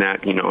doing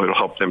that, it'll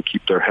help them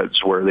keep their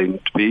heads where they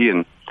need to be.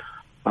 And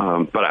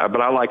but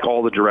I like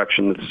all the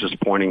direction that this is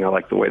pointing. I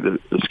like the way the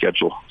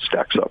schedule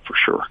stacks up for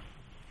sure.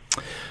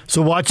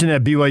 So watching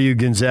that BYU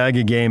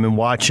Gonzaga game and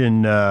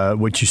watching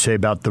what you say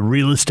about the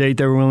real estate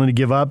they were willing to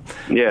give up,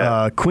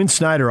 Quinn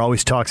Snyder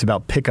always talks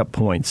about pickup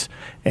points.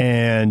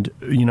 And,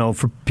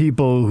 for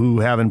people who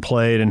haven't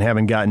played and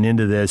haven't gotten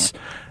into this,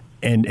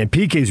 and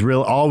PK's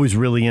always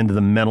really into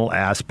the mental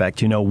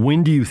aspect.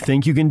 When do you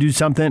think you can do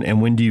something and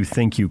when do you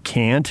think you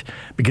can't?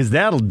 Because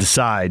that'll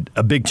decide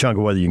a big chunk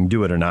of whether you can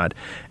do it or not.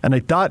 And I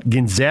thought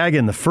Gonzaga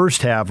in the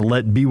first half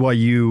let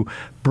BYU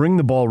bring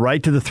the ball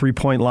right to the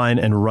three-point line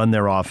and run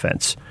their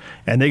offense.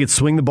 And they could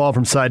swing the ball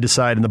from side to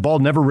side, and the ball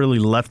never really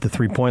left the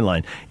three-point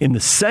line. In the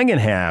second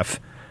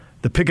half,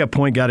 the pickup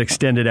point got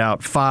extended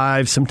out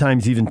 5,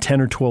 sometimes even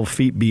 10 or 12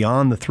 feet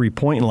beyond the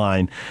three-point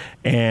line,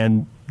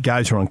 and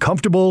guys were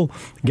uncomfortable.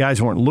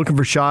 Guys weren't looking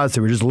for shots.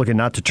 They were just looking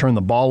not to turn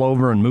the ball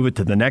over and move it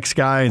to the next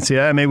guy and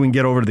say, maybe we can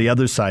get over to the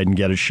other side and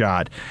get a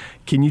shot.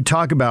 Can you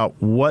talk about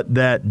what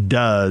that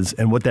does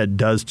and what that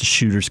does to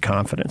shooters'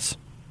 confidence?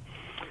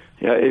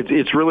 Yeah,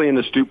 it's really an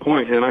astute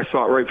point, and I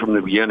saw it right from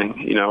the beginning.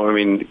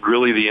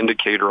 Really the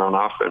indicator on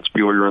offense,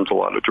 BYU runs a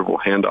lot of dribble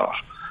handoff.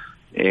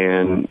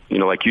 And,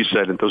 like you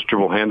said, those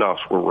dribble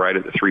handoffs were right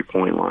at the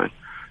three-point line.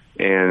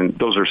 And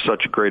those are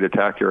such great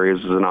attack areas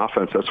as an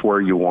offense. That's where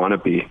you want to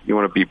be. You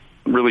want to be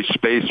really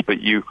spaced,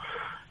 but you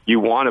you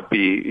want to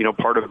be, you know,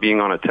 part of being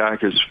on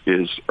attack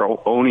is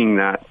owning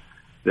that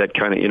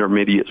kind of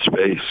intermediate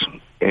space.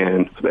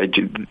 And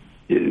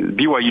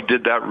BYU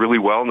did that really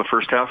well in the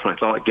first half, and I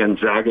thought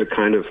Gonzaga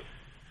kind of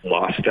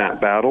lost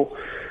that battle.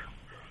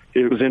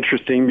 It was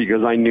interesting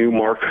because I knew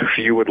Mark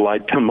Few would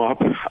light them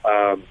up.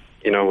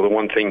 You know, the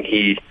one thing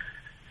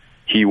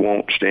he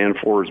won't stand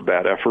for is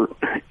bad effort,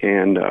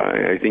 and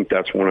I think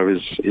that's one of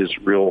his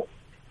real.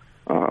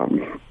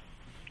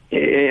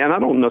 And I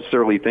don't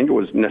necessarily think it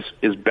was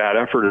his bad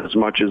effort as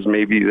much as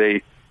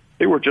maybe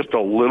they were just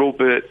a little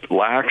bit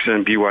lax,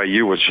 and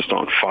BYU was just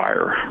on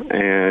fire.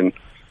 And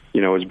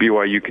you know, as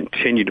BYU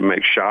continued to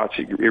make shots,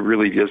 it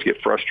really does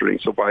get frustrating.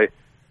 So by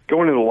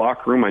going into the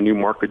locker room, I knew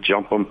Mark would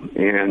jump them,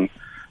 and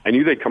I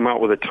knew they'd come out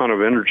with a ton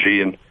of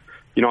energy. And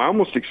you know, I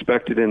almost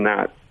expected in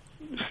that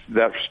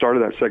start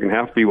of that second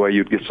half, BYU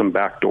would get some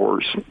back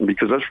doors,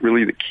 because that's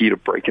really the key to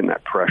breaking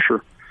that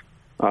pressure.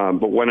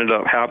 But what ended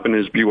up happening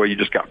is BYU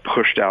just got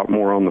pushed out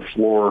more on the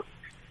floor.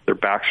 Their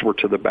backs were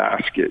to the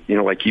basket. You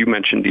know, like you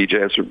mentioned,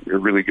 DJ, that's a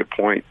really good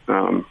point.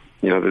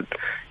 You know, that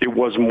it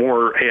was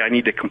more, hey, I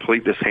need to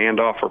complete this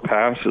handoff or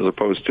pass, as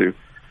opposed to,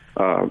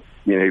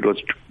 you know,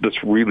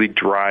 let's really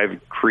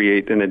drive,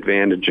 create an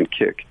advantage, and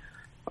kick.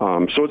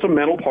 So it's a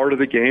mental part of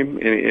the game,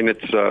 and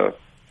it's a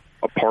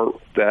part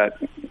that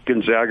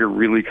Gonzaga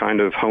really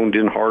kind of honed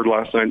in hard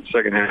last night in the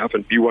second half.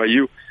 And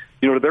BYU,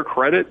 you know, to their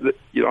credit,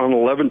 you know, on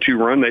an 11-2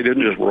 run, they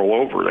didn't just roll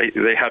over.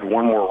 They had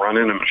one more run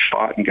in and a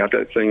shot and got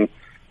that thing,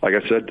 like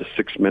I said, to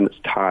 6 minutes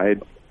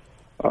tied.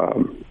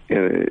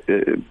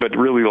 But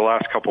really, the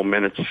last couple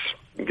minutes,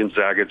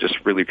 Gonzaga just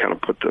really kind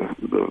of put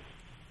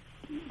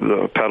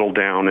the pedal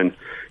down and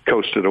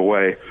coasted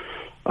away.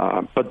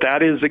 But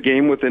that is a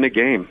game within a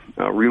game.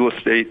 Real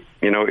estate,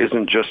 you know,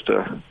 isn't just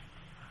a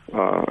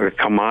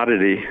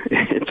commodity.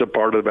 It's a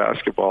part of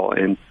basketball,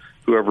 and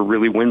whoever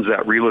really wins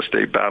that real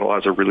estate battle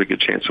has a really good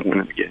chance of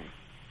winning the game.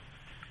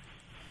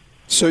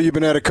 So you've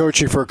been out of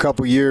coaching for a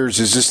couple of years.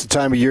 Is this the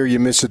time of year you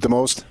miss it the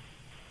most?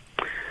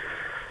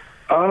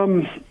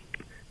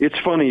 It's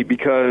funny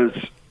because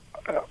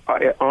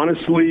I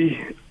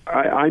honestly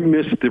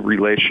miss the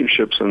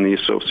relationships and the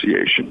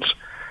associations,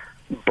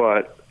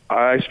 but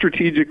I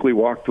strategically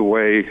walked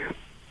away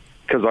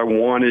because I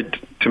wanted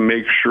to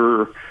make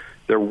sure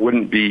there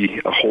wouldn't be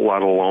a whole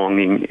lot of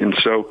longing. And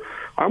so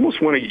I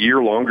almost went a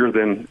year longer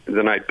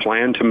than I'd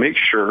planned to make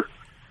sure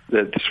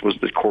that this was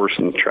the course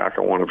and the track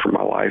I wanted for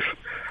my life.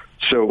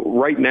 So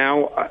right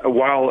now,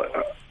 while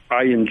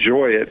I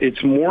enjoy it,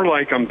 it's more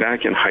like I'm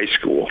back in high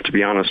school, to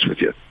be honest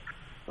with you.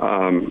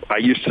 I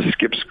used to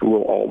skip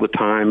school all the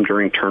time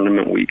during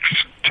tournament weeks,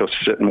 just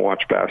sit and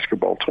watch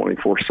basketball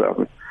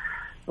 24/7.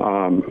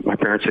 My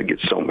parents would get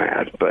so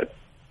mad, but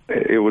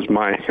it was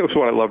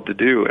what I loved to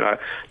do. And I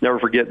never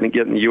forget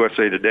getting the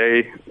USA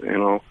Today, you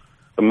know,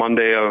 the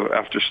Monday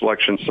after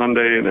Selection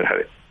Sunday, and it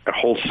had a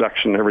whole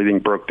section, everything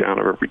broke down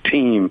of every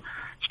team,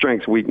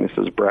 strengths,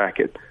 weaknesses,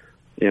 bracket,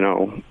 you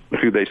know,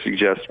 who they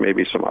suggest,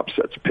 maybe some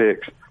upsets,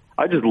 picks.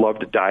 I just love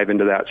to dive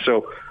into that.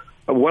 So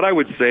what I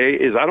would say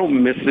is I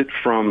don't miss it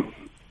from,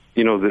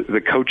 you know,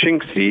 the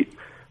coaching seat.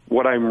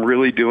 What I'm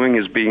really doing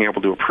is being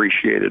able to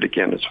appreciate it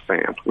again as a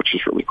fan, which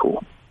is really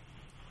cool.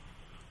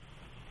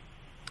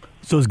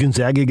 So is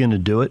Gonzaga going to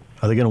do it?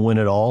 Are they going to win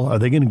it all? Are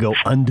they going to go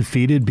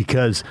undefeated?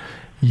 Because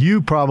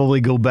you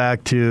probably go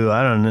back to,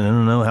 I don't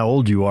know how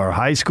old you are,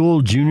 high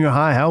school, junior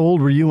high. How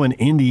old were you when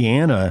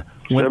Indiana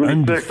went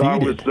 76.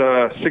 undefeated?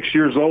 I was 6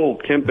 years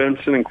old, Kent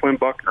Benson and Quinn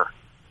Buckner.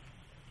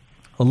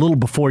 A little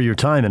before your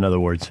time, in other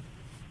words.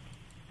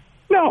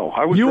 No,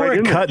 I was. You right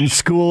weren't in cutting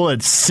school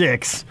at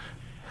 6.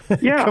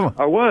 Yeah,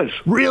 I was.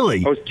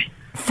 Really?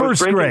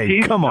 First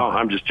grade. Come on. No,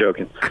 I'm just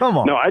joking. Come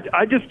on. No,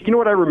 I just, you know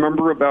what I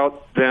remember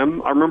about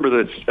them? I remember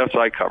the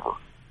SI cover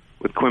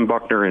with Quinn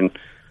Buckner and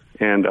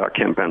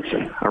Kent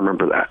Benson. I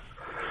remember that.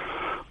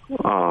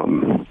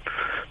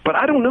 But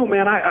I don't know,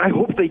 man. I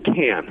hope they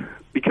can,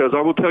 because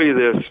I will tell you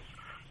this.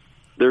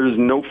 There is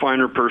no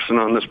finer person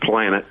on this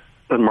planet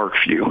than Mark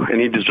Few,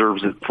 and he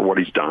deserves it for what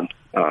he's done.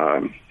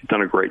 He's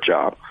done a great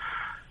job.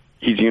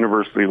 He's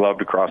universally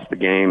loved across the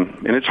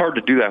game, and it's hard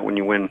to do that when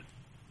you win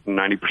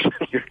 90%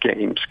 of your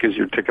games because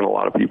you're ticking a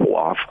lot of people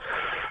off.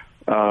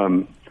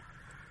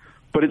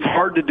 But it's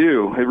hard to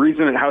do. The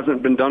reason it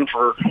hasn't been done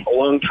for a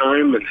long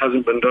time and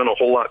hasn't been done a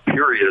whole lot,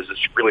 period, is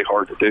it's really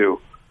hard to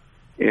do.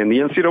 And the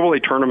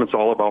NCAA tournament's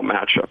all about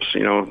matchups.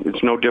 You know,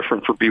 it's no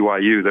different for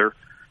BYU.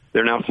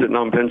 They're now sitting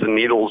on pins and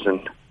needles,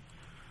 and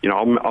you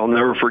know, I'll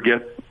never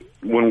forget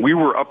when we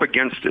were up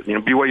against it. You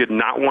know, BYU had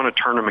not won a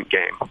tournament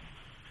game.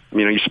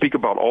 You know, you speak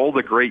about all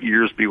the great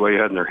years BYU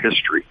had in their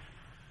history,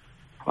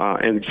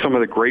 and some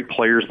of the great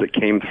players that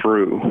came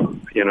through.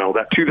 You know,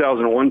 that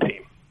 2001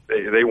 team,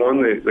 they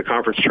won the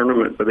conference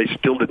tournament, but they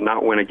still did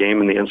not win a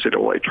game in the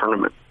NCAA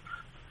tournament.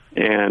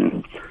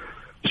 And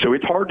so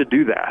it's hard to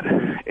do that,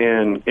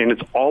 and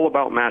it's all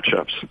about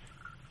matchups.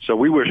 So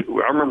I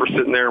remember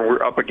sitting there and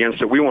we're up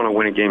against it. We want to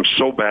win a game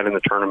so bad in the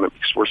tournament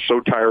because we're so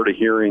tired of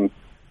hearing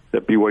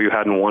that BYU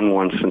hadn't won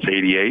one since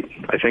 '88.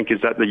 I think,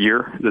 is that the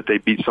year that they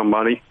beat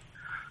somebody?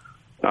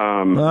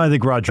 I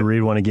think Roger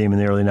Reed won a game in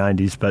the early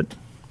 90s, but...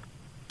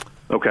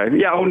 Okay.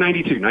 Yeah,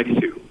 92, I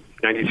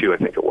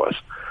think it was.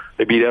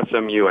 They beat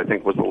SMU, I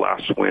think was the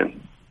last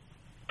win.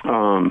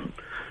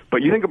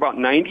 But you think about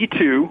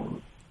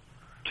 92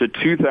 to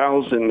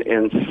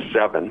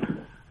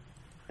 2007,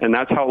 and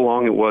that's how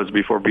long it was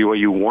before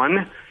BYU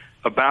won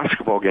a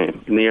basketball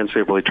game in the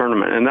NCAA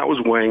tournament, and that was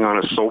weighing on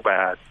us so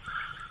bad.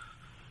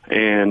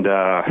 And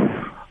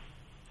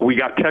we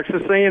got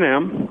Texas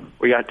A&M.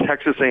 We got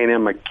Texas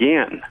A&M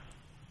again,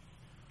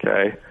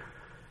 okay?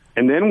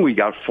 And then we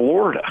got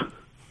Florida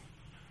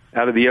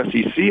out of the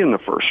SEC in the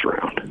first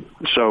round.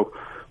 So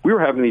we were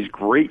having these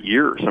great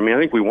years. I mean, I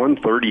think we won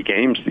 30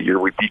 games the year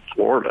we beat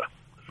Florida.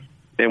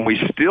 And we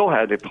still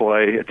had to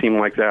play a team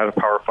like that, a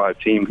Power 5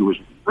 team who was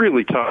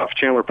really tough.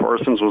 Chandler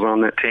Parsons was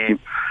on that team.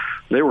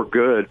 They were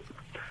good.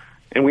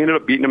 And we ended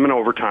up beating them in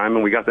overtime,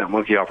 and we got that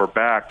monkey off our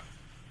back.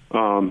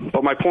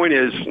 But my point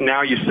is,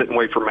 now you sit and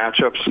wait for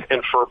matchups.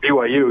 And for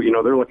BYU, you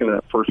know, they're looking at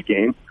that first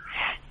game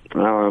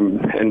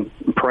and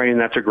praying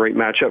that's a great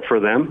matchup for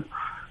them.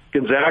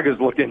 Gonzaga's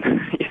looking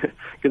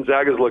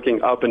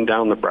up and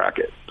down the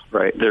bracket,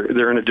 right?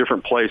 They're in a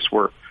different place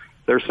where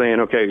they're saying,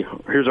 okay,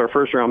 here's our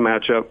first round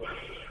matchup,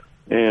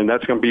 and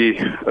that's going to be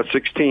a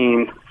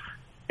 16.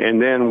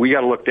 And then we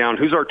got to look down.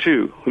 Who's our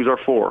 2? Who's our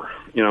 4?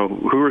 You know,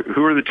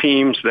 who are the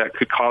teams that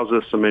could cause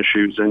us some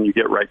issues, and you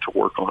get right to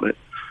work on it.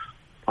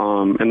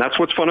 And that's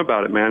what's fun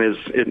about it, man,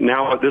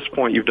 now at this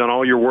point, you've done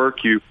all your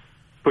work. You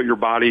put your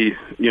body,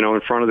 you know,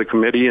 in front of the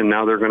committee, and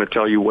now they're going to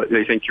tell you what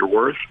they think you're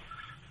worth,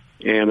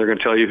 and they're going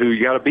to tell you who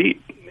you got to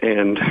beat.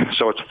 And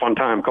so it's a fun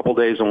time. A couple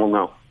days, and we'll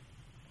know.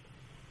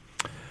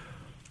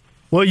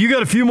 Well, you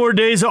got a few more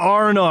days of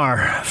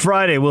R&R.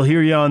 Friday, we'll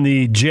hear you on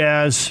the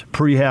Jazz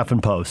pre-half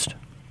and post.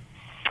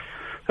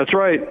 That's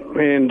right.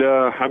 And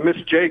I miss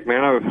Jake,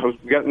 man. I was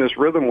getting this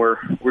rhythm where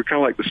we're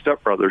kind of like the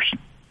Step Brothers.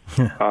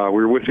 We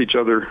were with each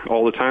other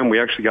all the time. We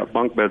actually got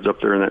bunk beds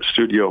up there in that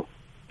studio.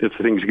 If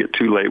things get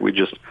too late, we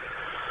just,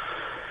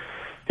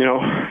 you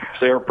know,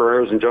 say our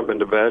prayers and jump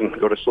into bed and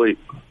go to sleep.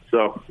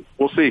 So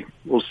we'll see.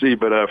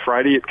 But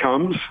Friday it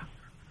comes,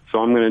 so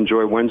I'm going to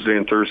enjoy Wednesday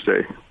and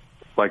Thursday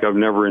like I've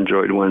never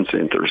enjoyed Wednesday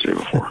and Thursday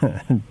before.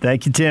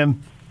 Thank you,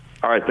 Tim.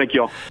 All right, thank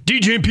you all.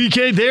 DJ and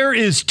PK, there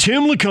is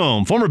Tim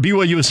Lacombe, former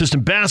BYU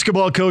assistant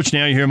basketball coach.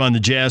 Now you hear him on the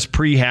Jazz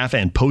pre-half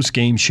and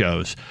post-game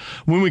shows.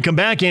 When we come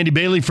back, Andy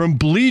Bailey from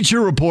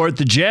Bleacher Report.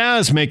 The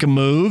Jazz make a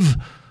move.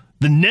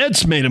 The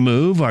Nets made a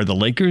move. Are the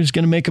Lakers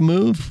going to make a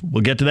move?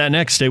 We'll get to that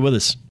next. Stay with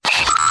us.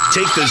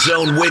 Take the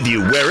Zone with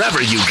you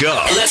wherever you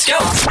go. Let's go.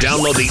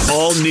 Download the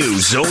all-new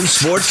Zone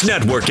Sports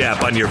Network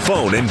app on your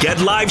phone and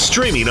get live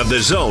streaming of the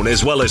Zone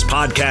as well as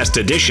podcast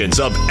editions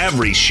of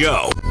every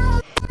show.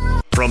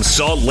 From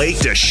Salt Lake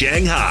to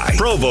Shanghai,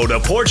 Provo to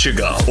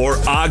Portugal, or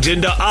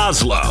Ogden to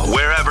Oslo,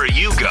 wherever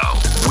you go,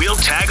 we'll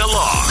tag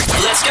along.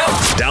 Let's go.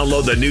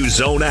 Download the new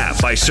Zone app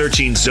by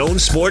searching Zone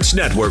Sports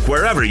Network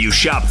wherever you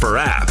shop for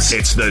apps.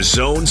 It's the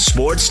Zone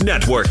Sports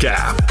Network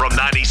app from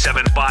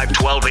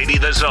 97.5 1280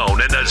 The Zone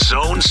and the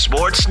Zone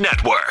Sports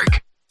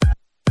Network.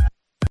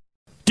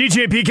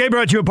 DJ PK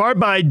brought to you apart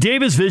by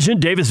Davis Vision.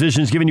 Davis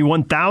Vision is giving you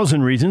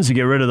 1,000 reasons to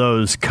get rid of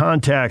those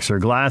contacts or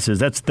glasses.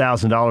 That's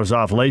 $1,000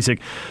 off LASIK.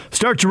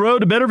 Start your road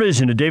to better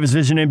vision at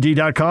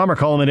davisvisionmd.com or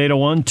call them at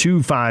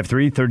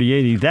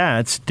 801-253-3080.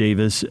 That's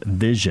Davis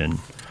Vision.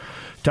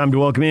 Time to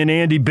welcome in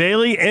Andy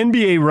Bailey,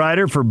 NBA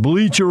writer for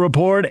Bleacher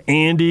Report.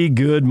 Andy,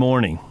 good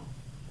morning.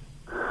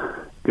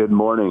 Good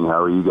morning.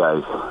 How are you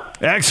guys?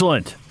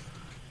 Excellent.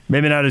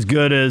 Maybe not as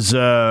good as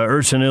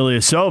Ersan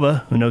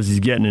Ilyasova, who knows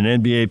he's getting an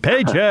NBA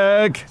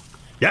paycheck.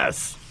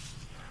 Yes.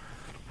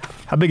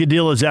 How big a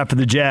deal is that for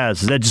the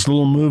Jazz? Is that just a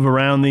little move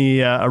around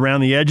the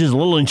edges, a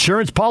little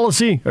insurance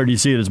policy, or do you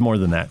see it as more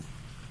than that?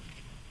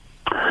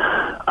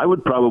 I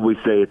would probably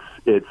say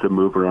it's a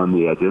move around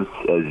the edges,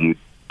 as you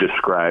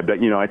described.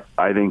 You know,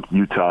 I think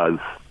Utah's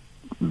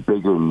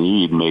bigger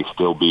need may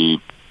still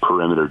be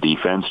perimeter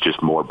defense,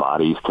 just more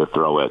bodies to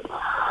throw at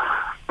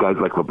guys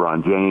like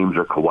LeBron James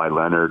or Kawhi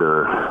Leonard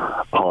or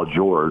Paul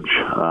George.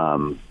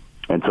 And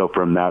so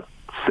from that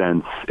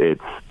sense,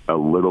 it's a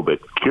little bit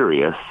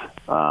curious.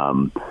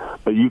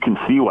 But you can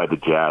see why the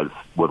Jazz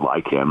would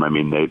like him. I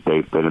mean,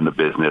 they've been in the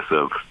business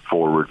of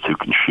forwards who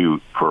can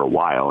shoot for a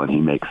while, and he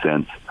makes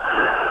sense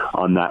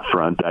on that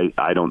front.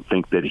 I don't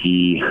think that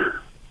he,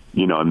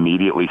 you know,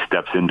 immediately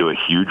steps into a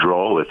huge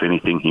role. If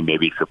anything, he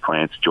maybe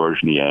supplants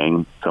George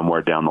Niang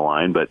somewhere down the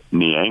line. But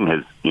Niang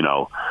has, you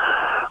know,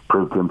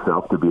 proved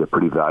himself to be a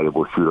pretty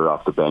valuable shooter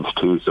off the bench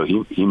too. So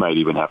he might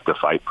even have to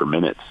fight for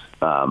minutes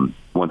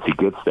once he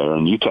gets there.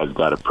 And Utah's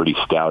got a pretty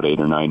stout 8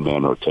 or 9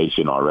 man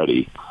rotation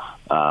already.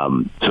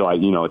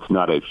 So it's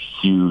not a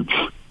huge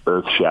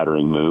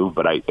earth-shattering move,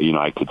 but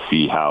I could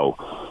see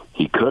how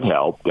he could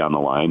help down the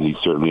line. He's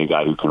certainly a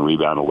guy who can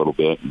rebound a little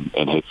bit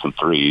and hit some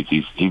threes.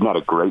 He's not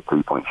a great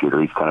three-point shooter.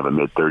 He's kind of a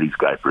mid-30s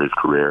guy for his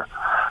career.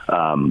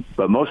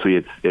 But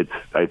mostly it's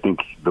I think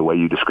the way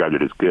you described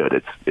it is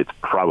good. It's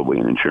probably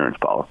an insurance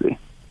policy.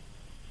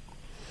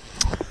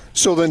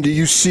 So then do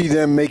you see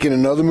them making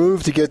another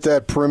move to get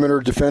that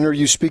perimeter defender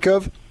you speak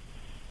of?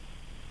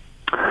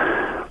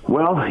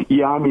 Well,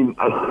 yeah, I mean,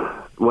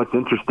 what's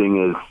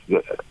interesting is,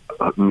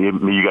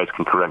 you guys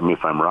can correct me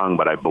if I'm wrong,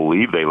 but I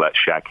believe they let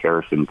Shaq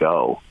Harrison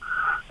go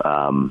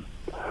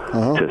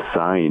to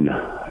sign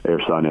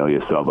Ersan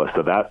Ilyasova.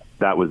 So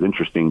that was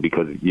interesting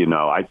because,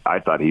 I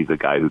thought he's a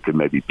guy who could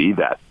maybe be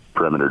that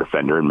perimeter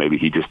defender, and maybe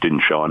he just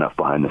didn't show enough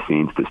behind the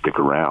scenes to stick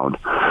around.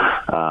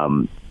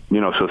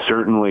 So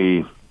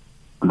certainly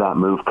that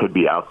move could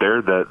be out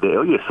there. The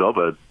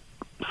Ilyasova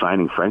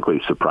signing,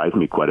 frankly, surprised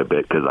me quite a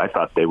bit because I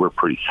thought they were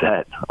pretty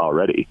set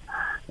already.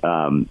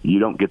 You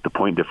don't get the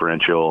point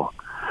differential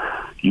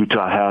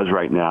Utah has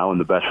right now and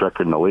the best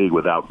record in the league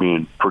without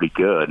being pretty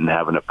good and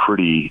having a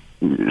pretty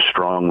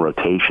strong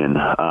rotation.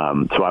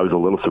 So I was a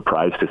little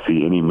surprised to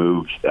see any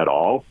moves at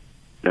all.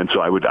 And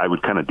so I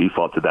would kind of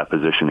default to that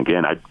position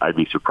again. I'd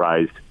be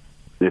surprised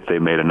if they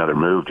made another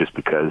move just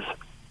because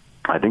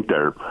I think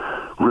they're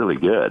really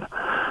good.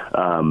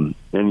 And,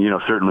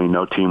 certainly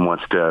no team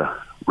wants to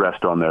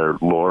rest on their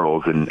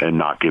laurels and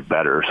not get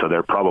better. So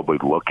they're probably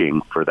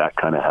looking for that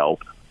kind of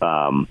help.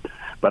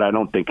 But I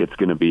don't think it's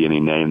going to be any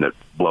name that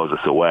blows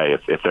us away.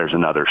 If there's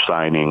another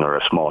signing or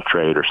a small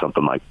trade or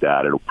something like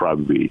that, it'll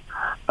probably be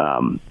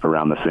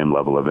around the same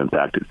level of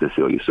impact as this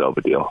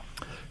Ilyasova deal.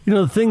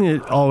 The thing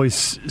that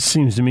always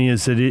seems to me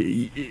is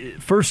that,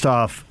 first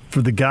off,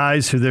 for the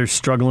guys who they're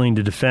struggling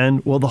to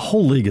defend, well, the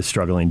whole league is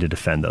struggling to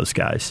defend those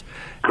guys.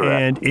 Correct.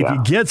 And if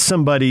you get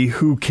somebody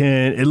who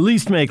can at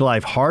least make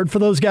life hard for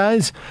those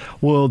guys,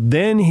 well,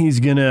 then he's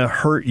going to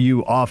hurt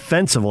you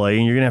offensively,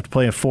 and you're going to have to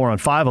play a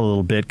 4-on-5 a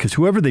little bit because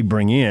whoever they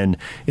bring in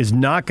is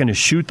not going to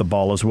shoot the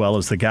ball as well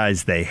as the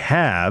guys they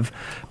have,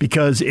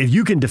 because if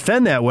you can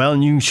defend that well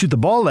and you can shoot the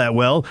ball that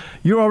well,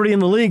 you're already in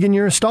the league and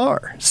you're a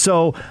star.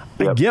 So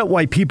I get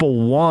why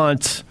people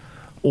want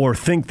or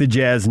think the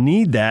Jazz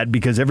need that,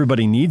 because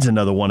everybody needs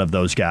another one of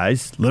those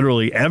guys.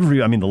 Literally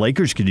the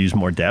Lakers could use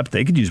more depth.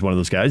 They could use one of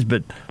those guys,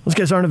 but those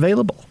guys aren't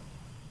available.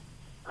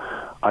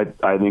 I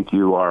think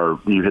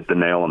you hit the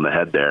nail on the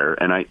head there.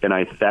 And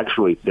I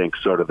actually think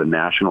sort of the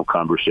national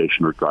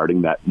conversation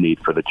regarding that need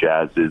for the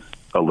Jazz is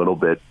a little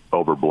bit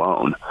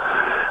overblown.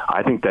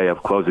 I think they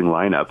have closing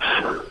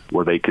lineups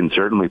where they can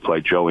certainly play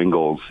Joe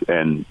Ingles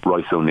and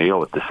Royce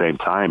O'Neal at the same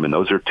time, and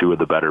those are two of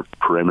the better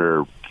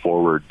perimeter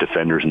forward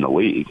defenders in the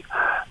league.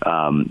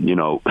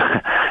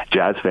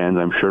 Jazz fans,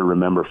 I'm sure,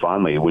 remember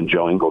fondly when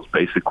Joe Ingles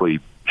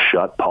basically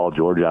shut Paul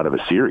George out of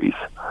a series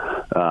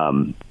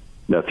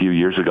a few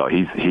years ago.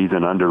 He's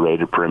an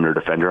underrated perimeter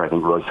defender. I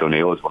think Royce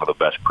O'Neal is one of the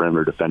best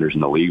perimeter defenders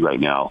in the league right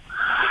now.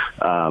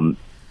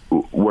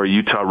 Where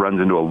Utah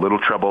runs into a little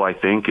trouble, I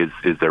think, is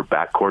their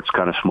backcourt's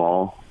kind of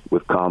small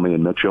with Conley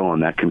and Mitchell,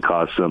 and that can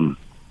cause some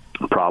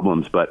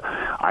problems. But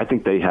I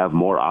think they have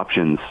more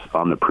options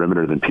on the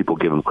perimeter than people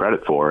give them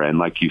credit for. And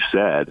like you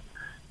said,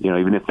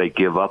 even if they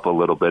give up a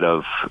little bit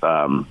of,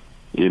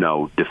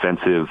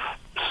 defensive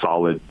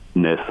solidness,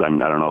 I don't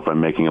know if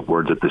I'm making up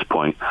words at this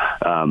point,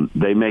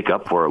 they make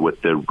up for it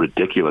with the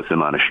ridiculous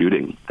amount of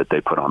shooting that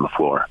they put on the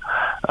floor.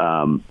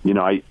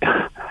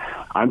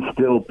 I'm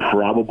still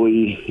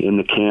probably in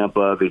the camp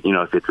of, if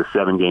it's a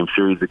 7-game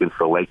series against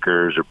the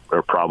Lakers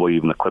or probably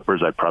even the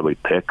Clippers, I'd probably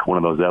pick one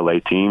of those LA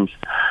teams.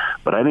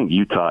 But I think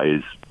Utah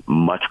is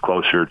much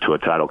closer to a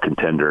title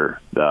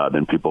contender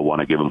than people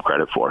want to give them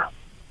credit for.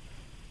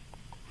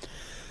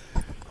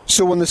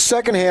 So when the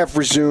second half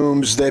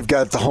resumes, they've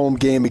got the home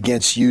game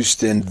against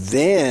Houston.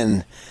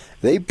 Then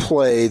they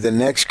play the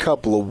next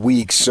couple of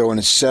weeks. So in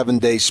a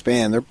 7-day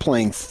span, they're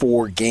playing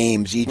 4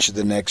 games each of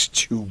the next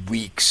 2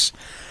 weeks.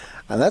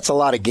 And that's a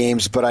lot of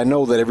games, but I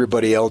know that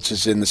everybody else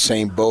is in the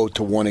same boat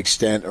to one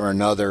extent or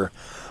another.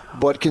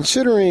 But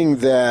considering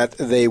that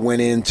they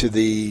went into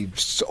the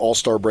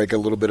All-Star break a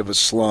little bit of a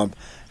slump,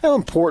 how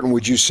important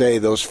would you say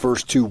those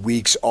first 2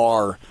 weeks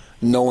are,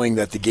 knowing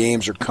that the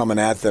games are coming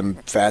at them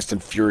fast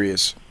and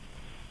furious?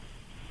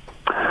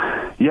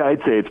 Yeah,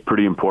 I'd say it's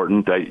pretty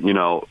important.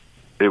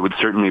 It would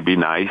certainly be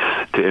nice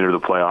to enter the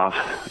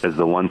playoffs as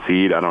the 1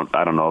 seed. I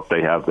don't know if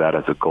they have that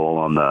as a goal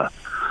on the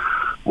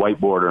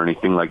whiteboard or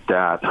anything like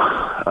that.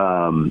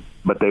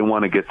 But they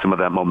want to get some of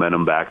that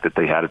momentum back that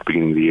they had at the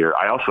beginning of the year.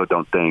 I also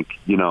don't think,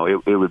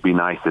 it would be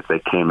nice if they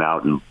came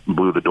out and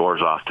blew the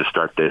doors off to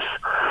start this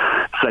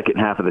second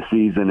half of the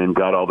season and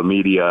got all the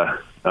media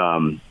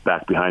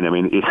back behind. I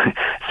mean, it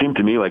seemed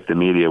to me like the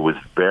media was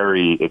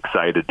very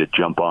excited to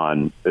jump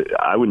on.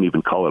 I wouldn't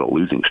even call it a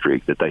losing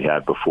streak that they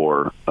had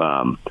before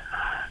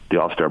the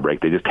All-Star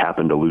break. They just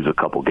happened to lose a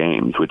couple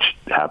games, which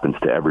happens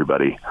to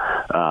everybody.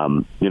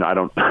 I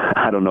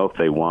don't know if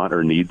they want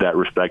or need that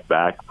respect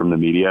back from the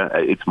media.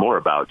 It's more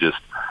about just,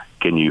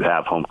 can you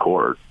have home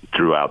court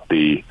throughout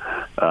the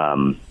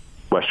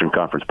Western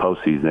Conference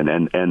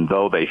postseason? And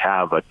though they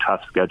have a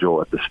tough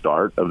schedule at the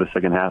start of the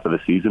second half of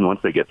the season,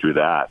 once they get through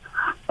that,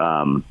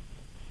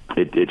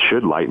 it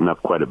should lighten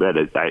up quite a bit.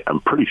 I'm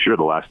pretty sure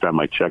the last time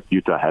I checked,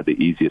 Utah had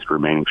the easiest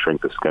remaining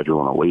strength of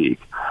schedule in the league.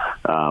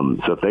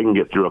 So if they can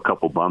get through a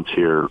couple bumps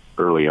here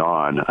early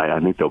on, I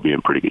think they'll be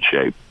in pretty good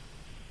shape.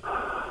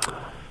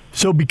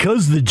 So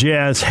because the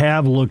Jazz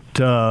have looked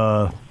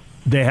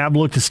they have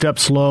looked a step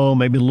slow,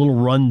 maybe a little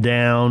run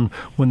down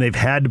when they've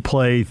had to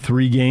play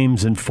 3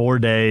 games in 4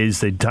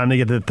 days. By the time they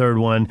get to the third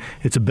one,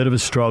 it's a bit of a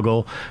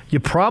struggle. You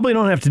probably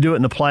don't have to do it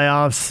in the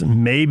playoffs.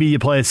 Maybe you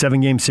play a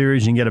 7-game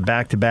series and get a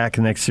back-to-back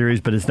in the next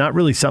series, but it's not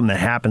really something that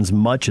happens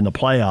much in the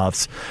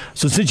playoffs.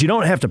 So since you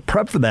don't have to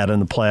prep for that in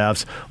the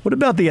playoffs, what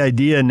about the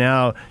idea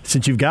now,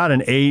 since you've got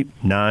an 8,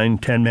 9,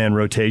 10-man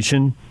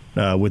rotation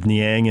with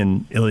Niang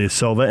and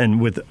Ilyasova,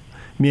 and with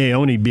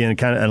Miaoni being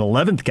kind of an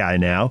 11th guy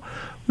now,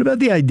 what about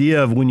the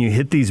idea of when you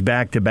hit these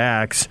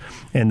back-to-backs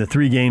and the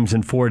 3 games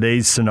in 4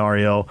 days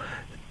scenario,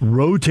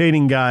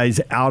 rotating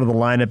guys out of the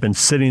lineup and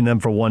sitting them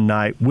for one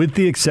night, with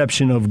the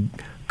exception of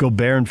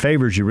Gobert and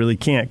Favors, you really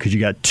can't because you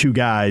got 2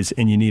 guys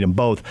and you need them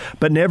both.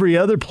 But in every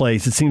other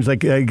place, it seems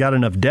like they got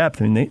enough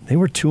depth. I mean, they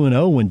were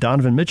 2-0 when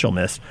Donovan Mitchell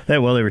missed. They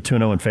were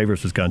 2-0 when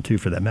Favors was gone too,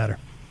 for that matter.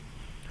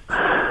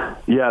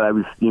 Yeah, that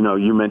was,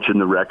 you mentioned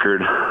the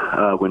record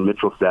when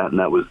Mitchell sat, and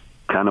that was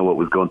kind of what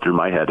was going through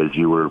my head as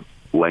you were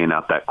laying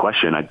out that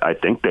question. I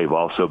think they've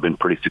also been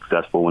pretty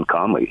successful when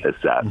Conley has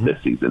sat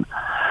this season.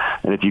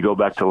 And if you go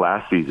back to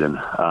last season, they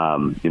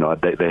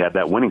had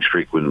that winning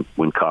streak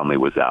when Conley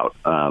was out.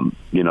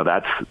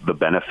 That's the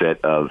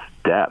benefit of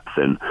depth.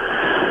 And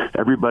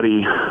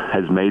everybody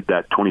has made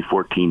that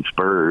 2014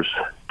 Spurs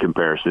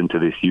comparison to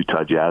this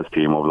Utah Jazz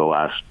team over the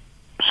last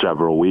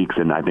several weeks.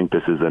 And I think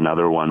this is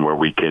another one where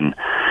we can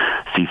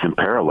see some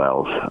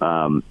parallels.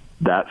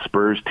 That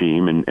Spurs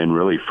team, and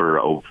really for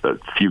a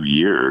few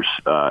years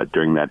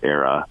during that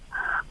era,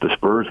 the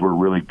Spurs were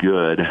really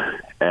good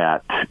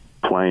at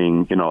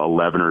playing,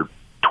 11 or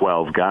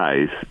 12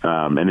 guys,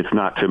 and it's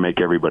not to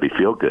make everybody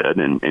feel good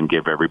and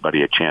give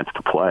everybody a chance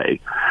to play.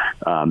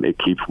 It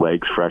keeps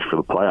legs fresh for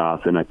the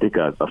playoffs, and I think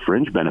a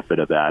fringe benefit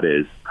of that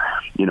is,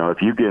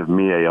 if you give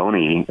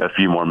Miaoni a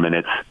few more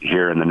minutes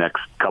here in the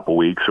next couple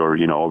weeks or,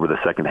 over the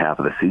second half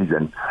of the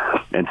season,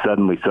 and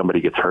suddenly somebody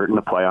gets hurt in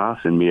the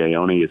playoffs and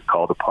Miaoni is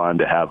called upon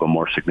to have a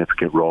more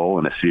significant role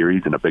in a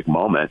series in a big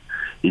moment,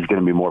 he's going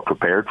to be more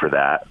prepared for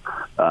that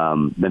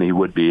than he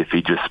would be if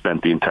he just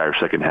spent the entire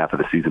second half of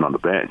the season on the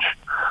bench.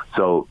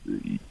 So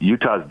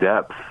Utah's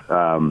depth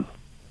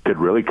could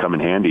really come in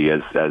handy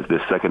as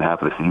this second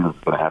half of the season is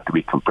going to have to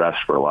be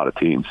compressed for a lot of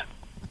teams.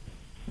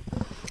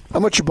 How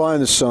much you buying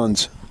the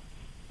Suns?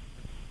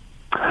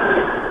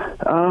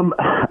 I'm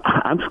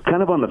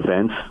kind of on the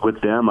fence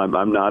with them.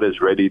 I'm not as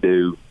ready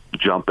to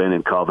jump in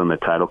and call them a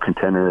title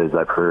contender as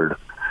I've heard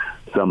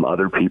some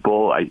other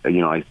people.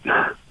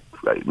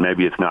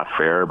 Maybe it's not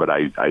fair, but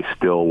I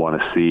still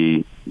want to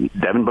see.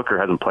 Devin Booker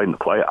hasn't played in the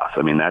playoffs.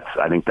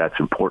 I think that's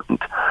important.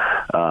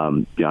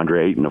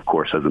 DeAndre Ayton, of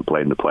course, hasn't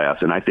played in the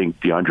playoffs, and I think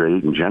DeAndre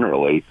Ayton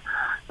generally,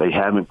 they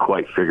haven't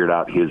quite figured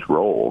out his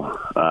role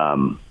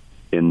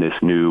in this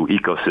new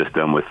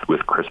ecosystem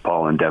with Chris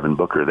Paul and Devin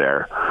Booker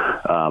there.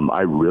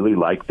 I really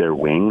like their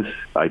wings.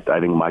 I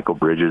think Michael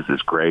Bridges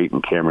is great,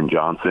 and Cameron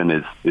Johnson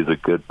is a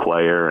good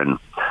player, and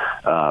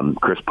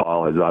Chris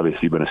Paul has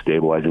obviously been a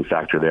stabilizing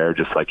factor there,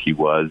 just like he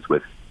was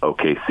with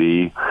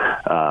OKC.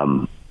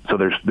 So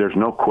there's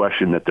no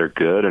question that they're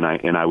good, and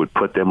I would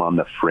put them on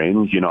the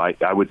fringe.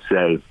 I would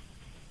say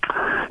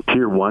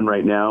tier 1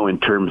 right now in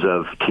terms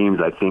of teams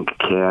I think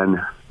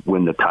can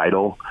win the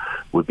title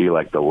would be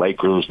like the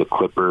Lakers, the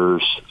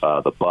Clippers,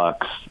 the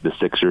Bucks, the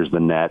Sixers, the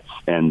Nets,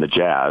 and the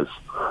Jazz.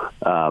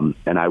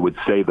 And I would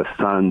say the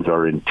Suns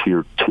are in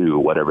tier 2,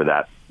 whatever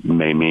that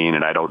may mean,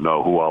 and I don't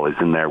know who all is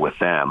in there with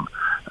them.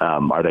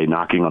 Are they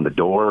knocking on the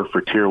door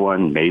for tier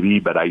 1? Maybe,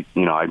 but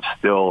I'm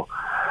still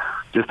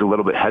just a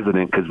little bit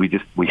hesitant because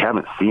we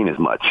haven't seen as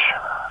much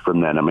from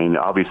them. I mean,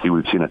 obviously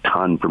we've seen a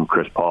ton from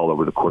Chris Paul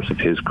over the course of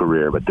his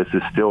career, but this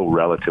is still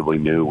relatively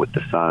new with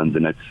the Suns,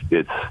 and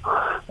it's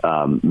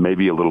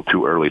maybe a little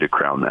too early to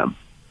crown them.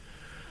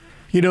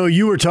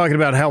 You were talking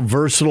about how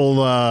versatile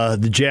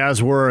the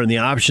Jazz were and the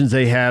options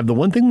they have. The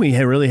one thing we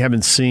really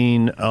haven't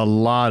seen a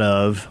lot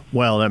of,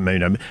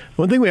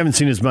 one thing we haven't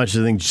seen as much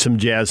as I think some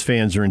Jazz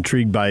fans are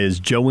intrigued by is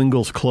Joe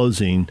Ingles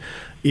closing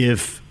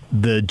if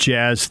the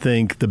Jazz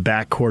think the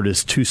backcourt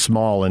is too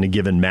small in a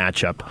given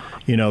matchup.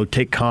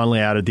 Take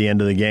Conley out at the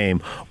end of the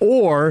game.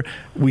 Or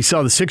we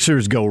saw the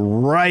Sixers go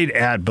right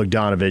at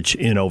Bogdanović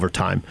in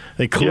overtime.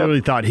 They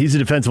clearly thought he's a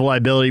defensive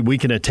liability, we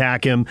can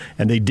attack him,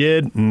 and they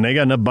did, and they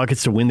got enough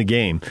buckets to win the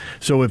game.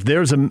 So if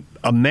there's a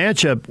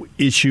matchup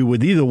issue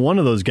with either one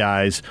of those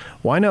guys,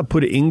 why not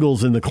put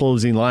Ingles in the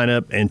closing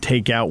lineup and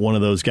take out one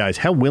of those guys?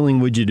 How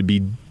willing would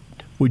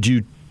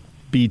you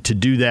be to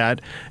do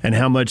that, and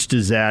how much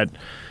does that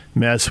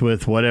mess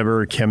with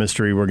whatever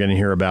chemistry we're going to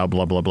hear about,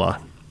 blah, blah, blah?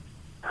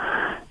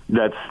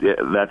 That's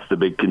the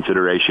big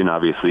consideration,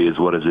 obviously, is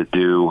what does it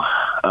do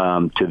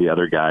to the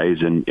other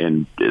guys?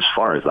 And as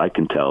far as I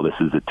can tell, this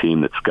is a team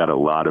that's got a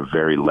lot of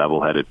very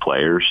level-headed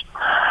players.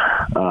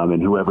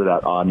 And whoever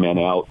that odd man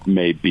out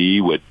may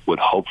be would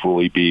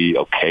hopefully be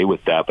okay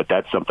with that. But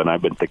that's something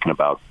I've been thinking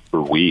about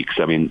for weeks.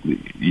 I mean,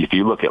 if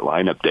you look at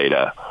lineup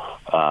data,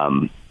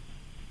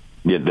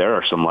 there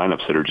are some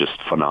lineups that are just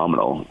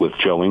phenomenal with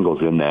Joe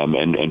Ingles in them,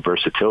 and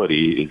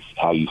versatility is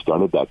how you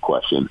started that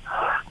question.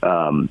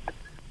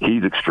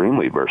 he's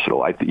extremely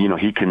versatile.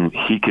 He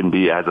can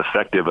be as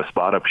effective a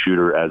spot-up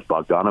shooter as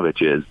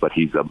Bogdanovic is, but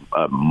he's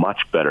a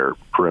much better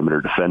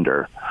perimeter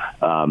defender,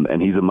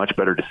 and he's a much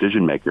better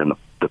decision maker in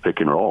the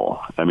pick and roll.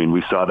 I mean,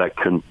 we saw that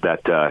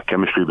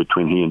chemistry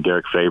between he and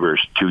Derek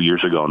Favors 2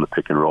 years ago in the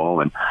pick and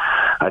roll, and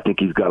I think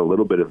he's got a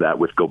little bit of that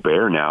with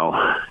Gobert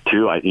now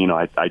too.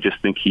 I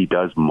just think he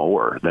does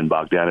more than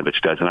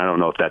Bogdanovic does, and I don't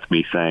know if that's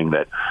me saying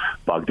that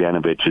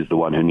Bogdanovic is the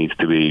one who needs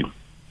to be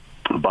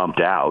bumped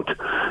out,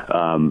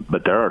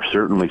 but there are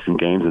certainly some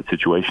games and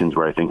situations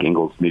where I think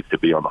Ingles needs to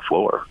be on the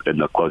floor in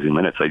the closing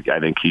minutes. I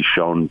think he's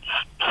shown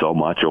so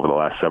much over the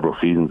last several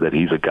seasons that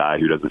he's a guy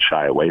who doesn't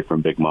shy away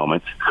from big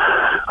moments.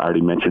 I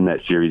already mentioned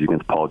that series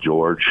against Paul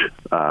George.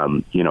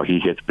 He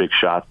hits big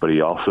shots, but he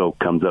also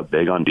comes up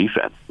big on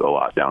defense a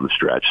lot down the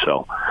stretch.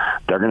 So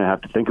they're going to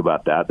have to think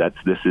about that.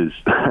 This is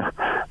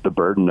the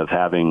burden of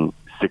having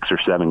 6 or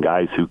 7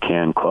 guys who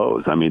can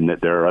close. I mean,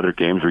 there are other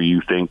games where you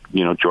think,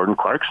 Jordan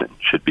Clarkson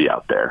should be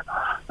out there,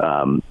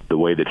 the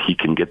way that he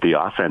can get the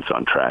offense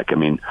on track. I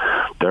mean,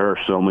 there are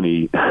so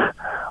many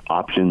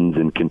options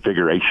and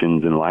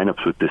configurations and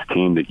lineups with this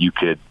team that you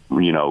could,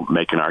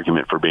 make an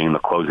argument for being the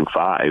closing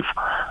 5.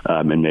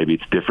 And maybe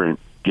it's different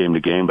game to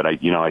game, but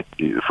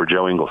for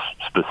Joe Ingles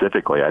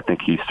specifically, I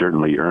think he's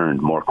certainly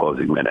earned more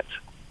closing minutes.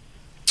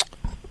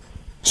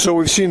 So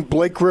we've seen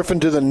Blake Griffin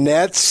to the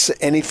Nets.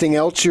 Anything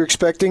else you're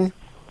expecting?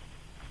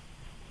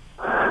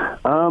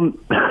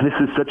 This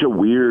is such a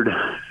weird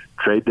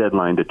trade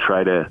deadline to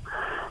try to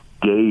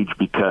gauge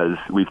because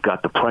we've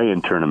got the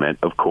play-in tournament,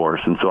 of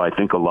course, and so I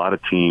think a lot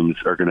of teams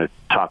are going to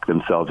talk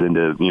themselves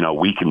into,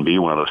 we can be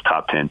one of those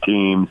top 10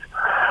 teams.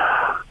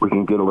 We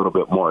can get a little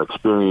bit more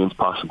experience,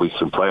 possibly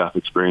some playoff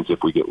experience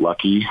if we get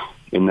lucky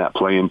in that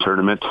play-in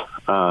tournament.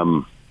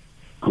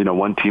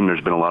 One team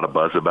there's been a lot of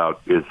buzz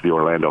about is the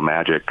Orlando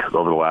Magic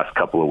over the last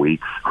couple of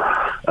weeks.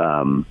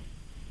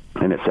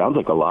 And it sounds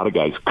like a lot of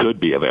guys could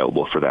be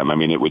available for them. I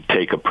mean, it would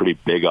take a pretty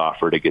big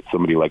offer to get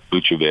somebody like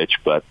Vucevic,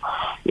 but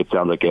it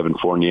sounds like Evan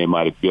Fournier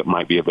might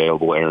be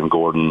available, Aaron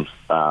Gordon.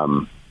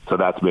 So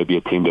that's maybe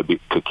a team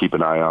to keep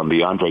an eye on.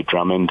 The Andre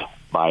Drummond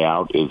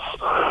buyout is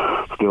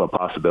still a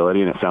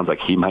possibility, and it sounds like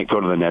he might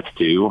go to the Nets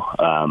too,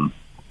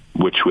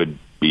 which would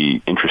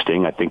be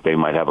interesting. I think they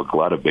might have a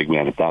glut of big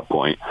men at that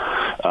point.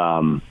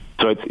 So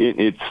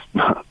it's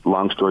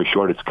long story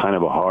short, it's kind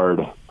of a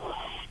hard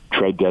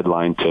trade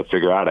deadline to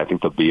figure out. I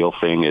think the Beal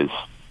thing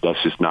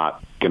that's just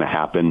not going to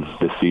happen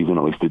this season.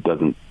 At least it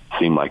doesn't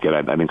seem like it.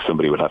 I think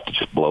somebody would have to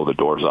just blow the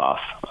doors off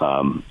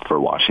for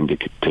Washington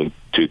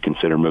to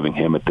consider moving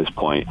him at this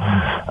point.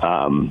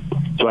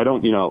 So I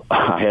don't,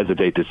 I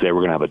hesitate to say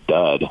we're going to have a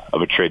dud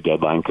of a trade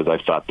deadline because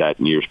I thought that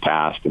in years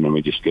past, and then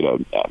we just get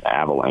an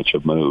avalanche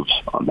of moves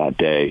on that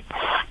day.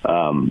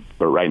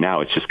 But right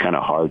now it's just kind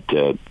of hard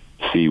to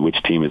see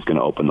which team is going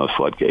to open those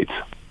floodgates.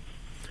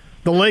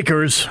 The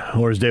Lakers,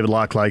 or as David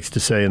Locke likes to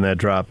say in that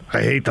drop,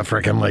 I hate the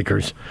frickin'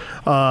 Lakers.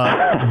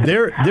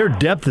 Their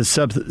depth is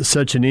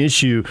such an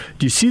issue.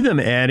 Do you see them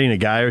adding a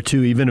guy or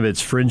two, even if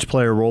it's fringe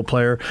player, role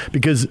player?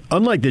 Because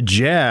unlike the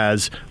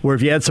Jazz, where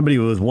if you had somebody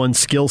with one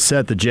skill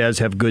set, the Jazz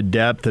have good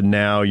depth, and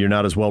now you're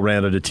not as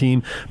well-rounded a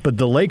team. But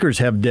the Lakers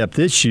have depth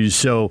issues,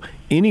 so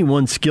any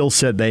one skill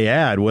set they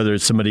add, whether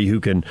it's somebody who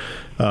can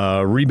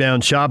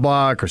rebound, shot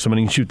block, or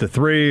somebody who can shoot the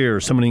three, or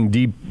somebody who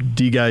can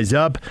D guys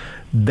up,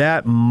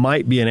 that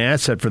might be an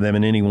asset for them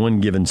in any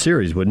one given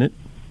series, wouldn't it?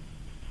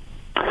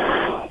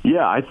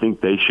 Yeah, I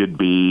think they should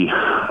be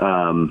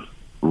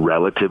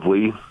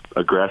relatively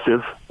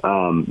aggressive. I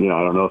don't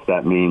know if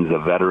that means a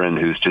veteran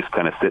who's just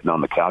kind of sitting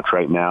on the couch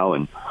right now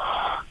and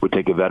would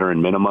take a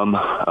veteran minimum.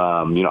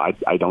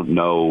 I don't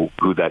know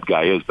who that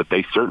guy is, but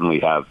they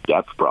certainly have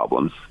depth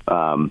problems.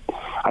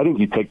 I think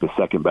you take the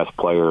second best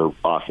player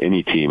off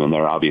any team, and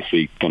they're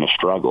obviously going to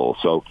struggle.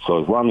 So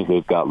as long as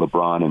they've got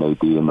LeBron and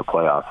AD in the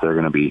playoffs, they're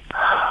going to be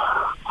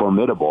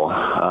formidable.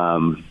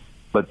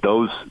 But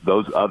those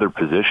other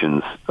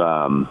positions,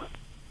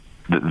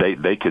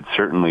 they could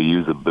certainly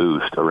use a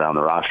boost around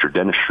the roster.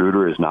 Dennis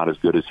Schroeder is not as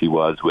good as he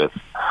was with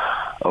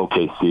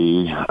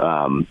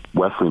OKC.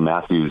 Wesley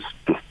Matthews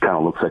just kind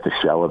of looks like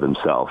a shell of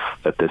himself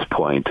at this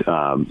point.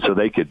 So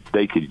they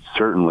could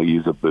certainly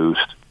use a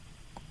boost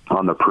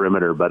on the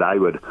perimeter, but I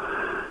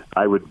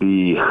would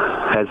be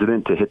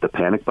hesitant to hit the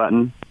panic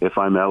button if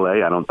I'm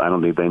LA. I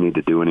don't think they need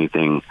to do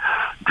anything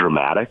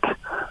dramatic.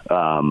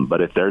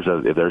 But if there's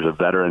a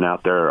veteran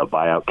out there or a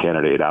buyout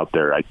candidate out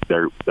there,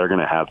 they're going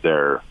to have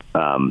their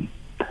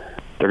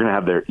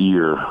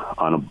ear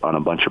on a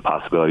bunch of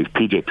possibilities.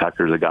 PJ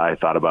Tucker's a guy I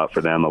thought about for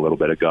them a little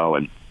bit ago,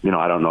 and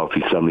I don't know if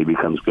he suddenly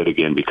becomes good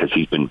again because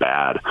he's been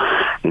bad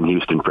in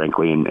Houston,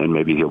 frankly, and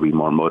maybe he'll be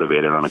more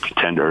motivated on a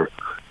contender.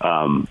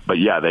 But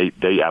yeah,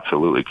 they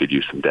absolutely could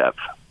use some depth.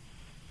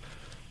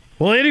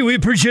 Well, Andy, we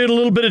appreciate a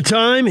little bit of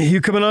time.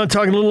 You coming on,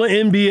 talking a little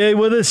NBA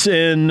with us,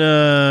 and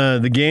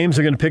the games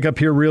are going to pick up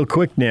here real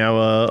quick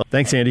now.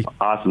 Thanks, Andy.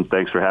 Awesome.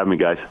 Thanks for having me,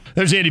 guys.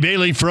 There's Andy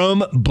Bailey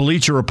from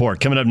Bleacher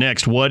Report. Coming up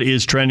next, what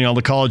is trending on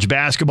the college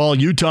basketball?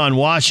 Utah and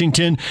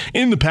Washington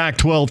in the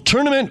Pac-12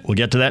 tournament. We'll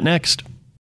get to that next.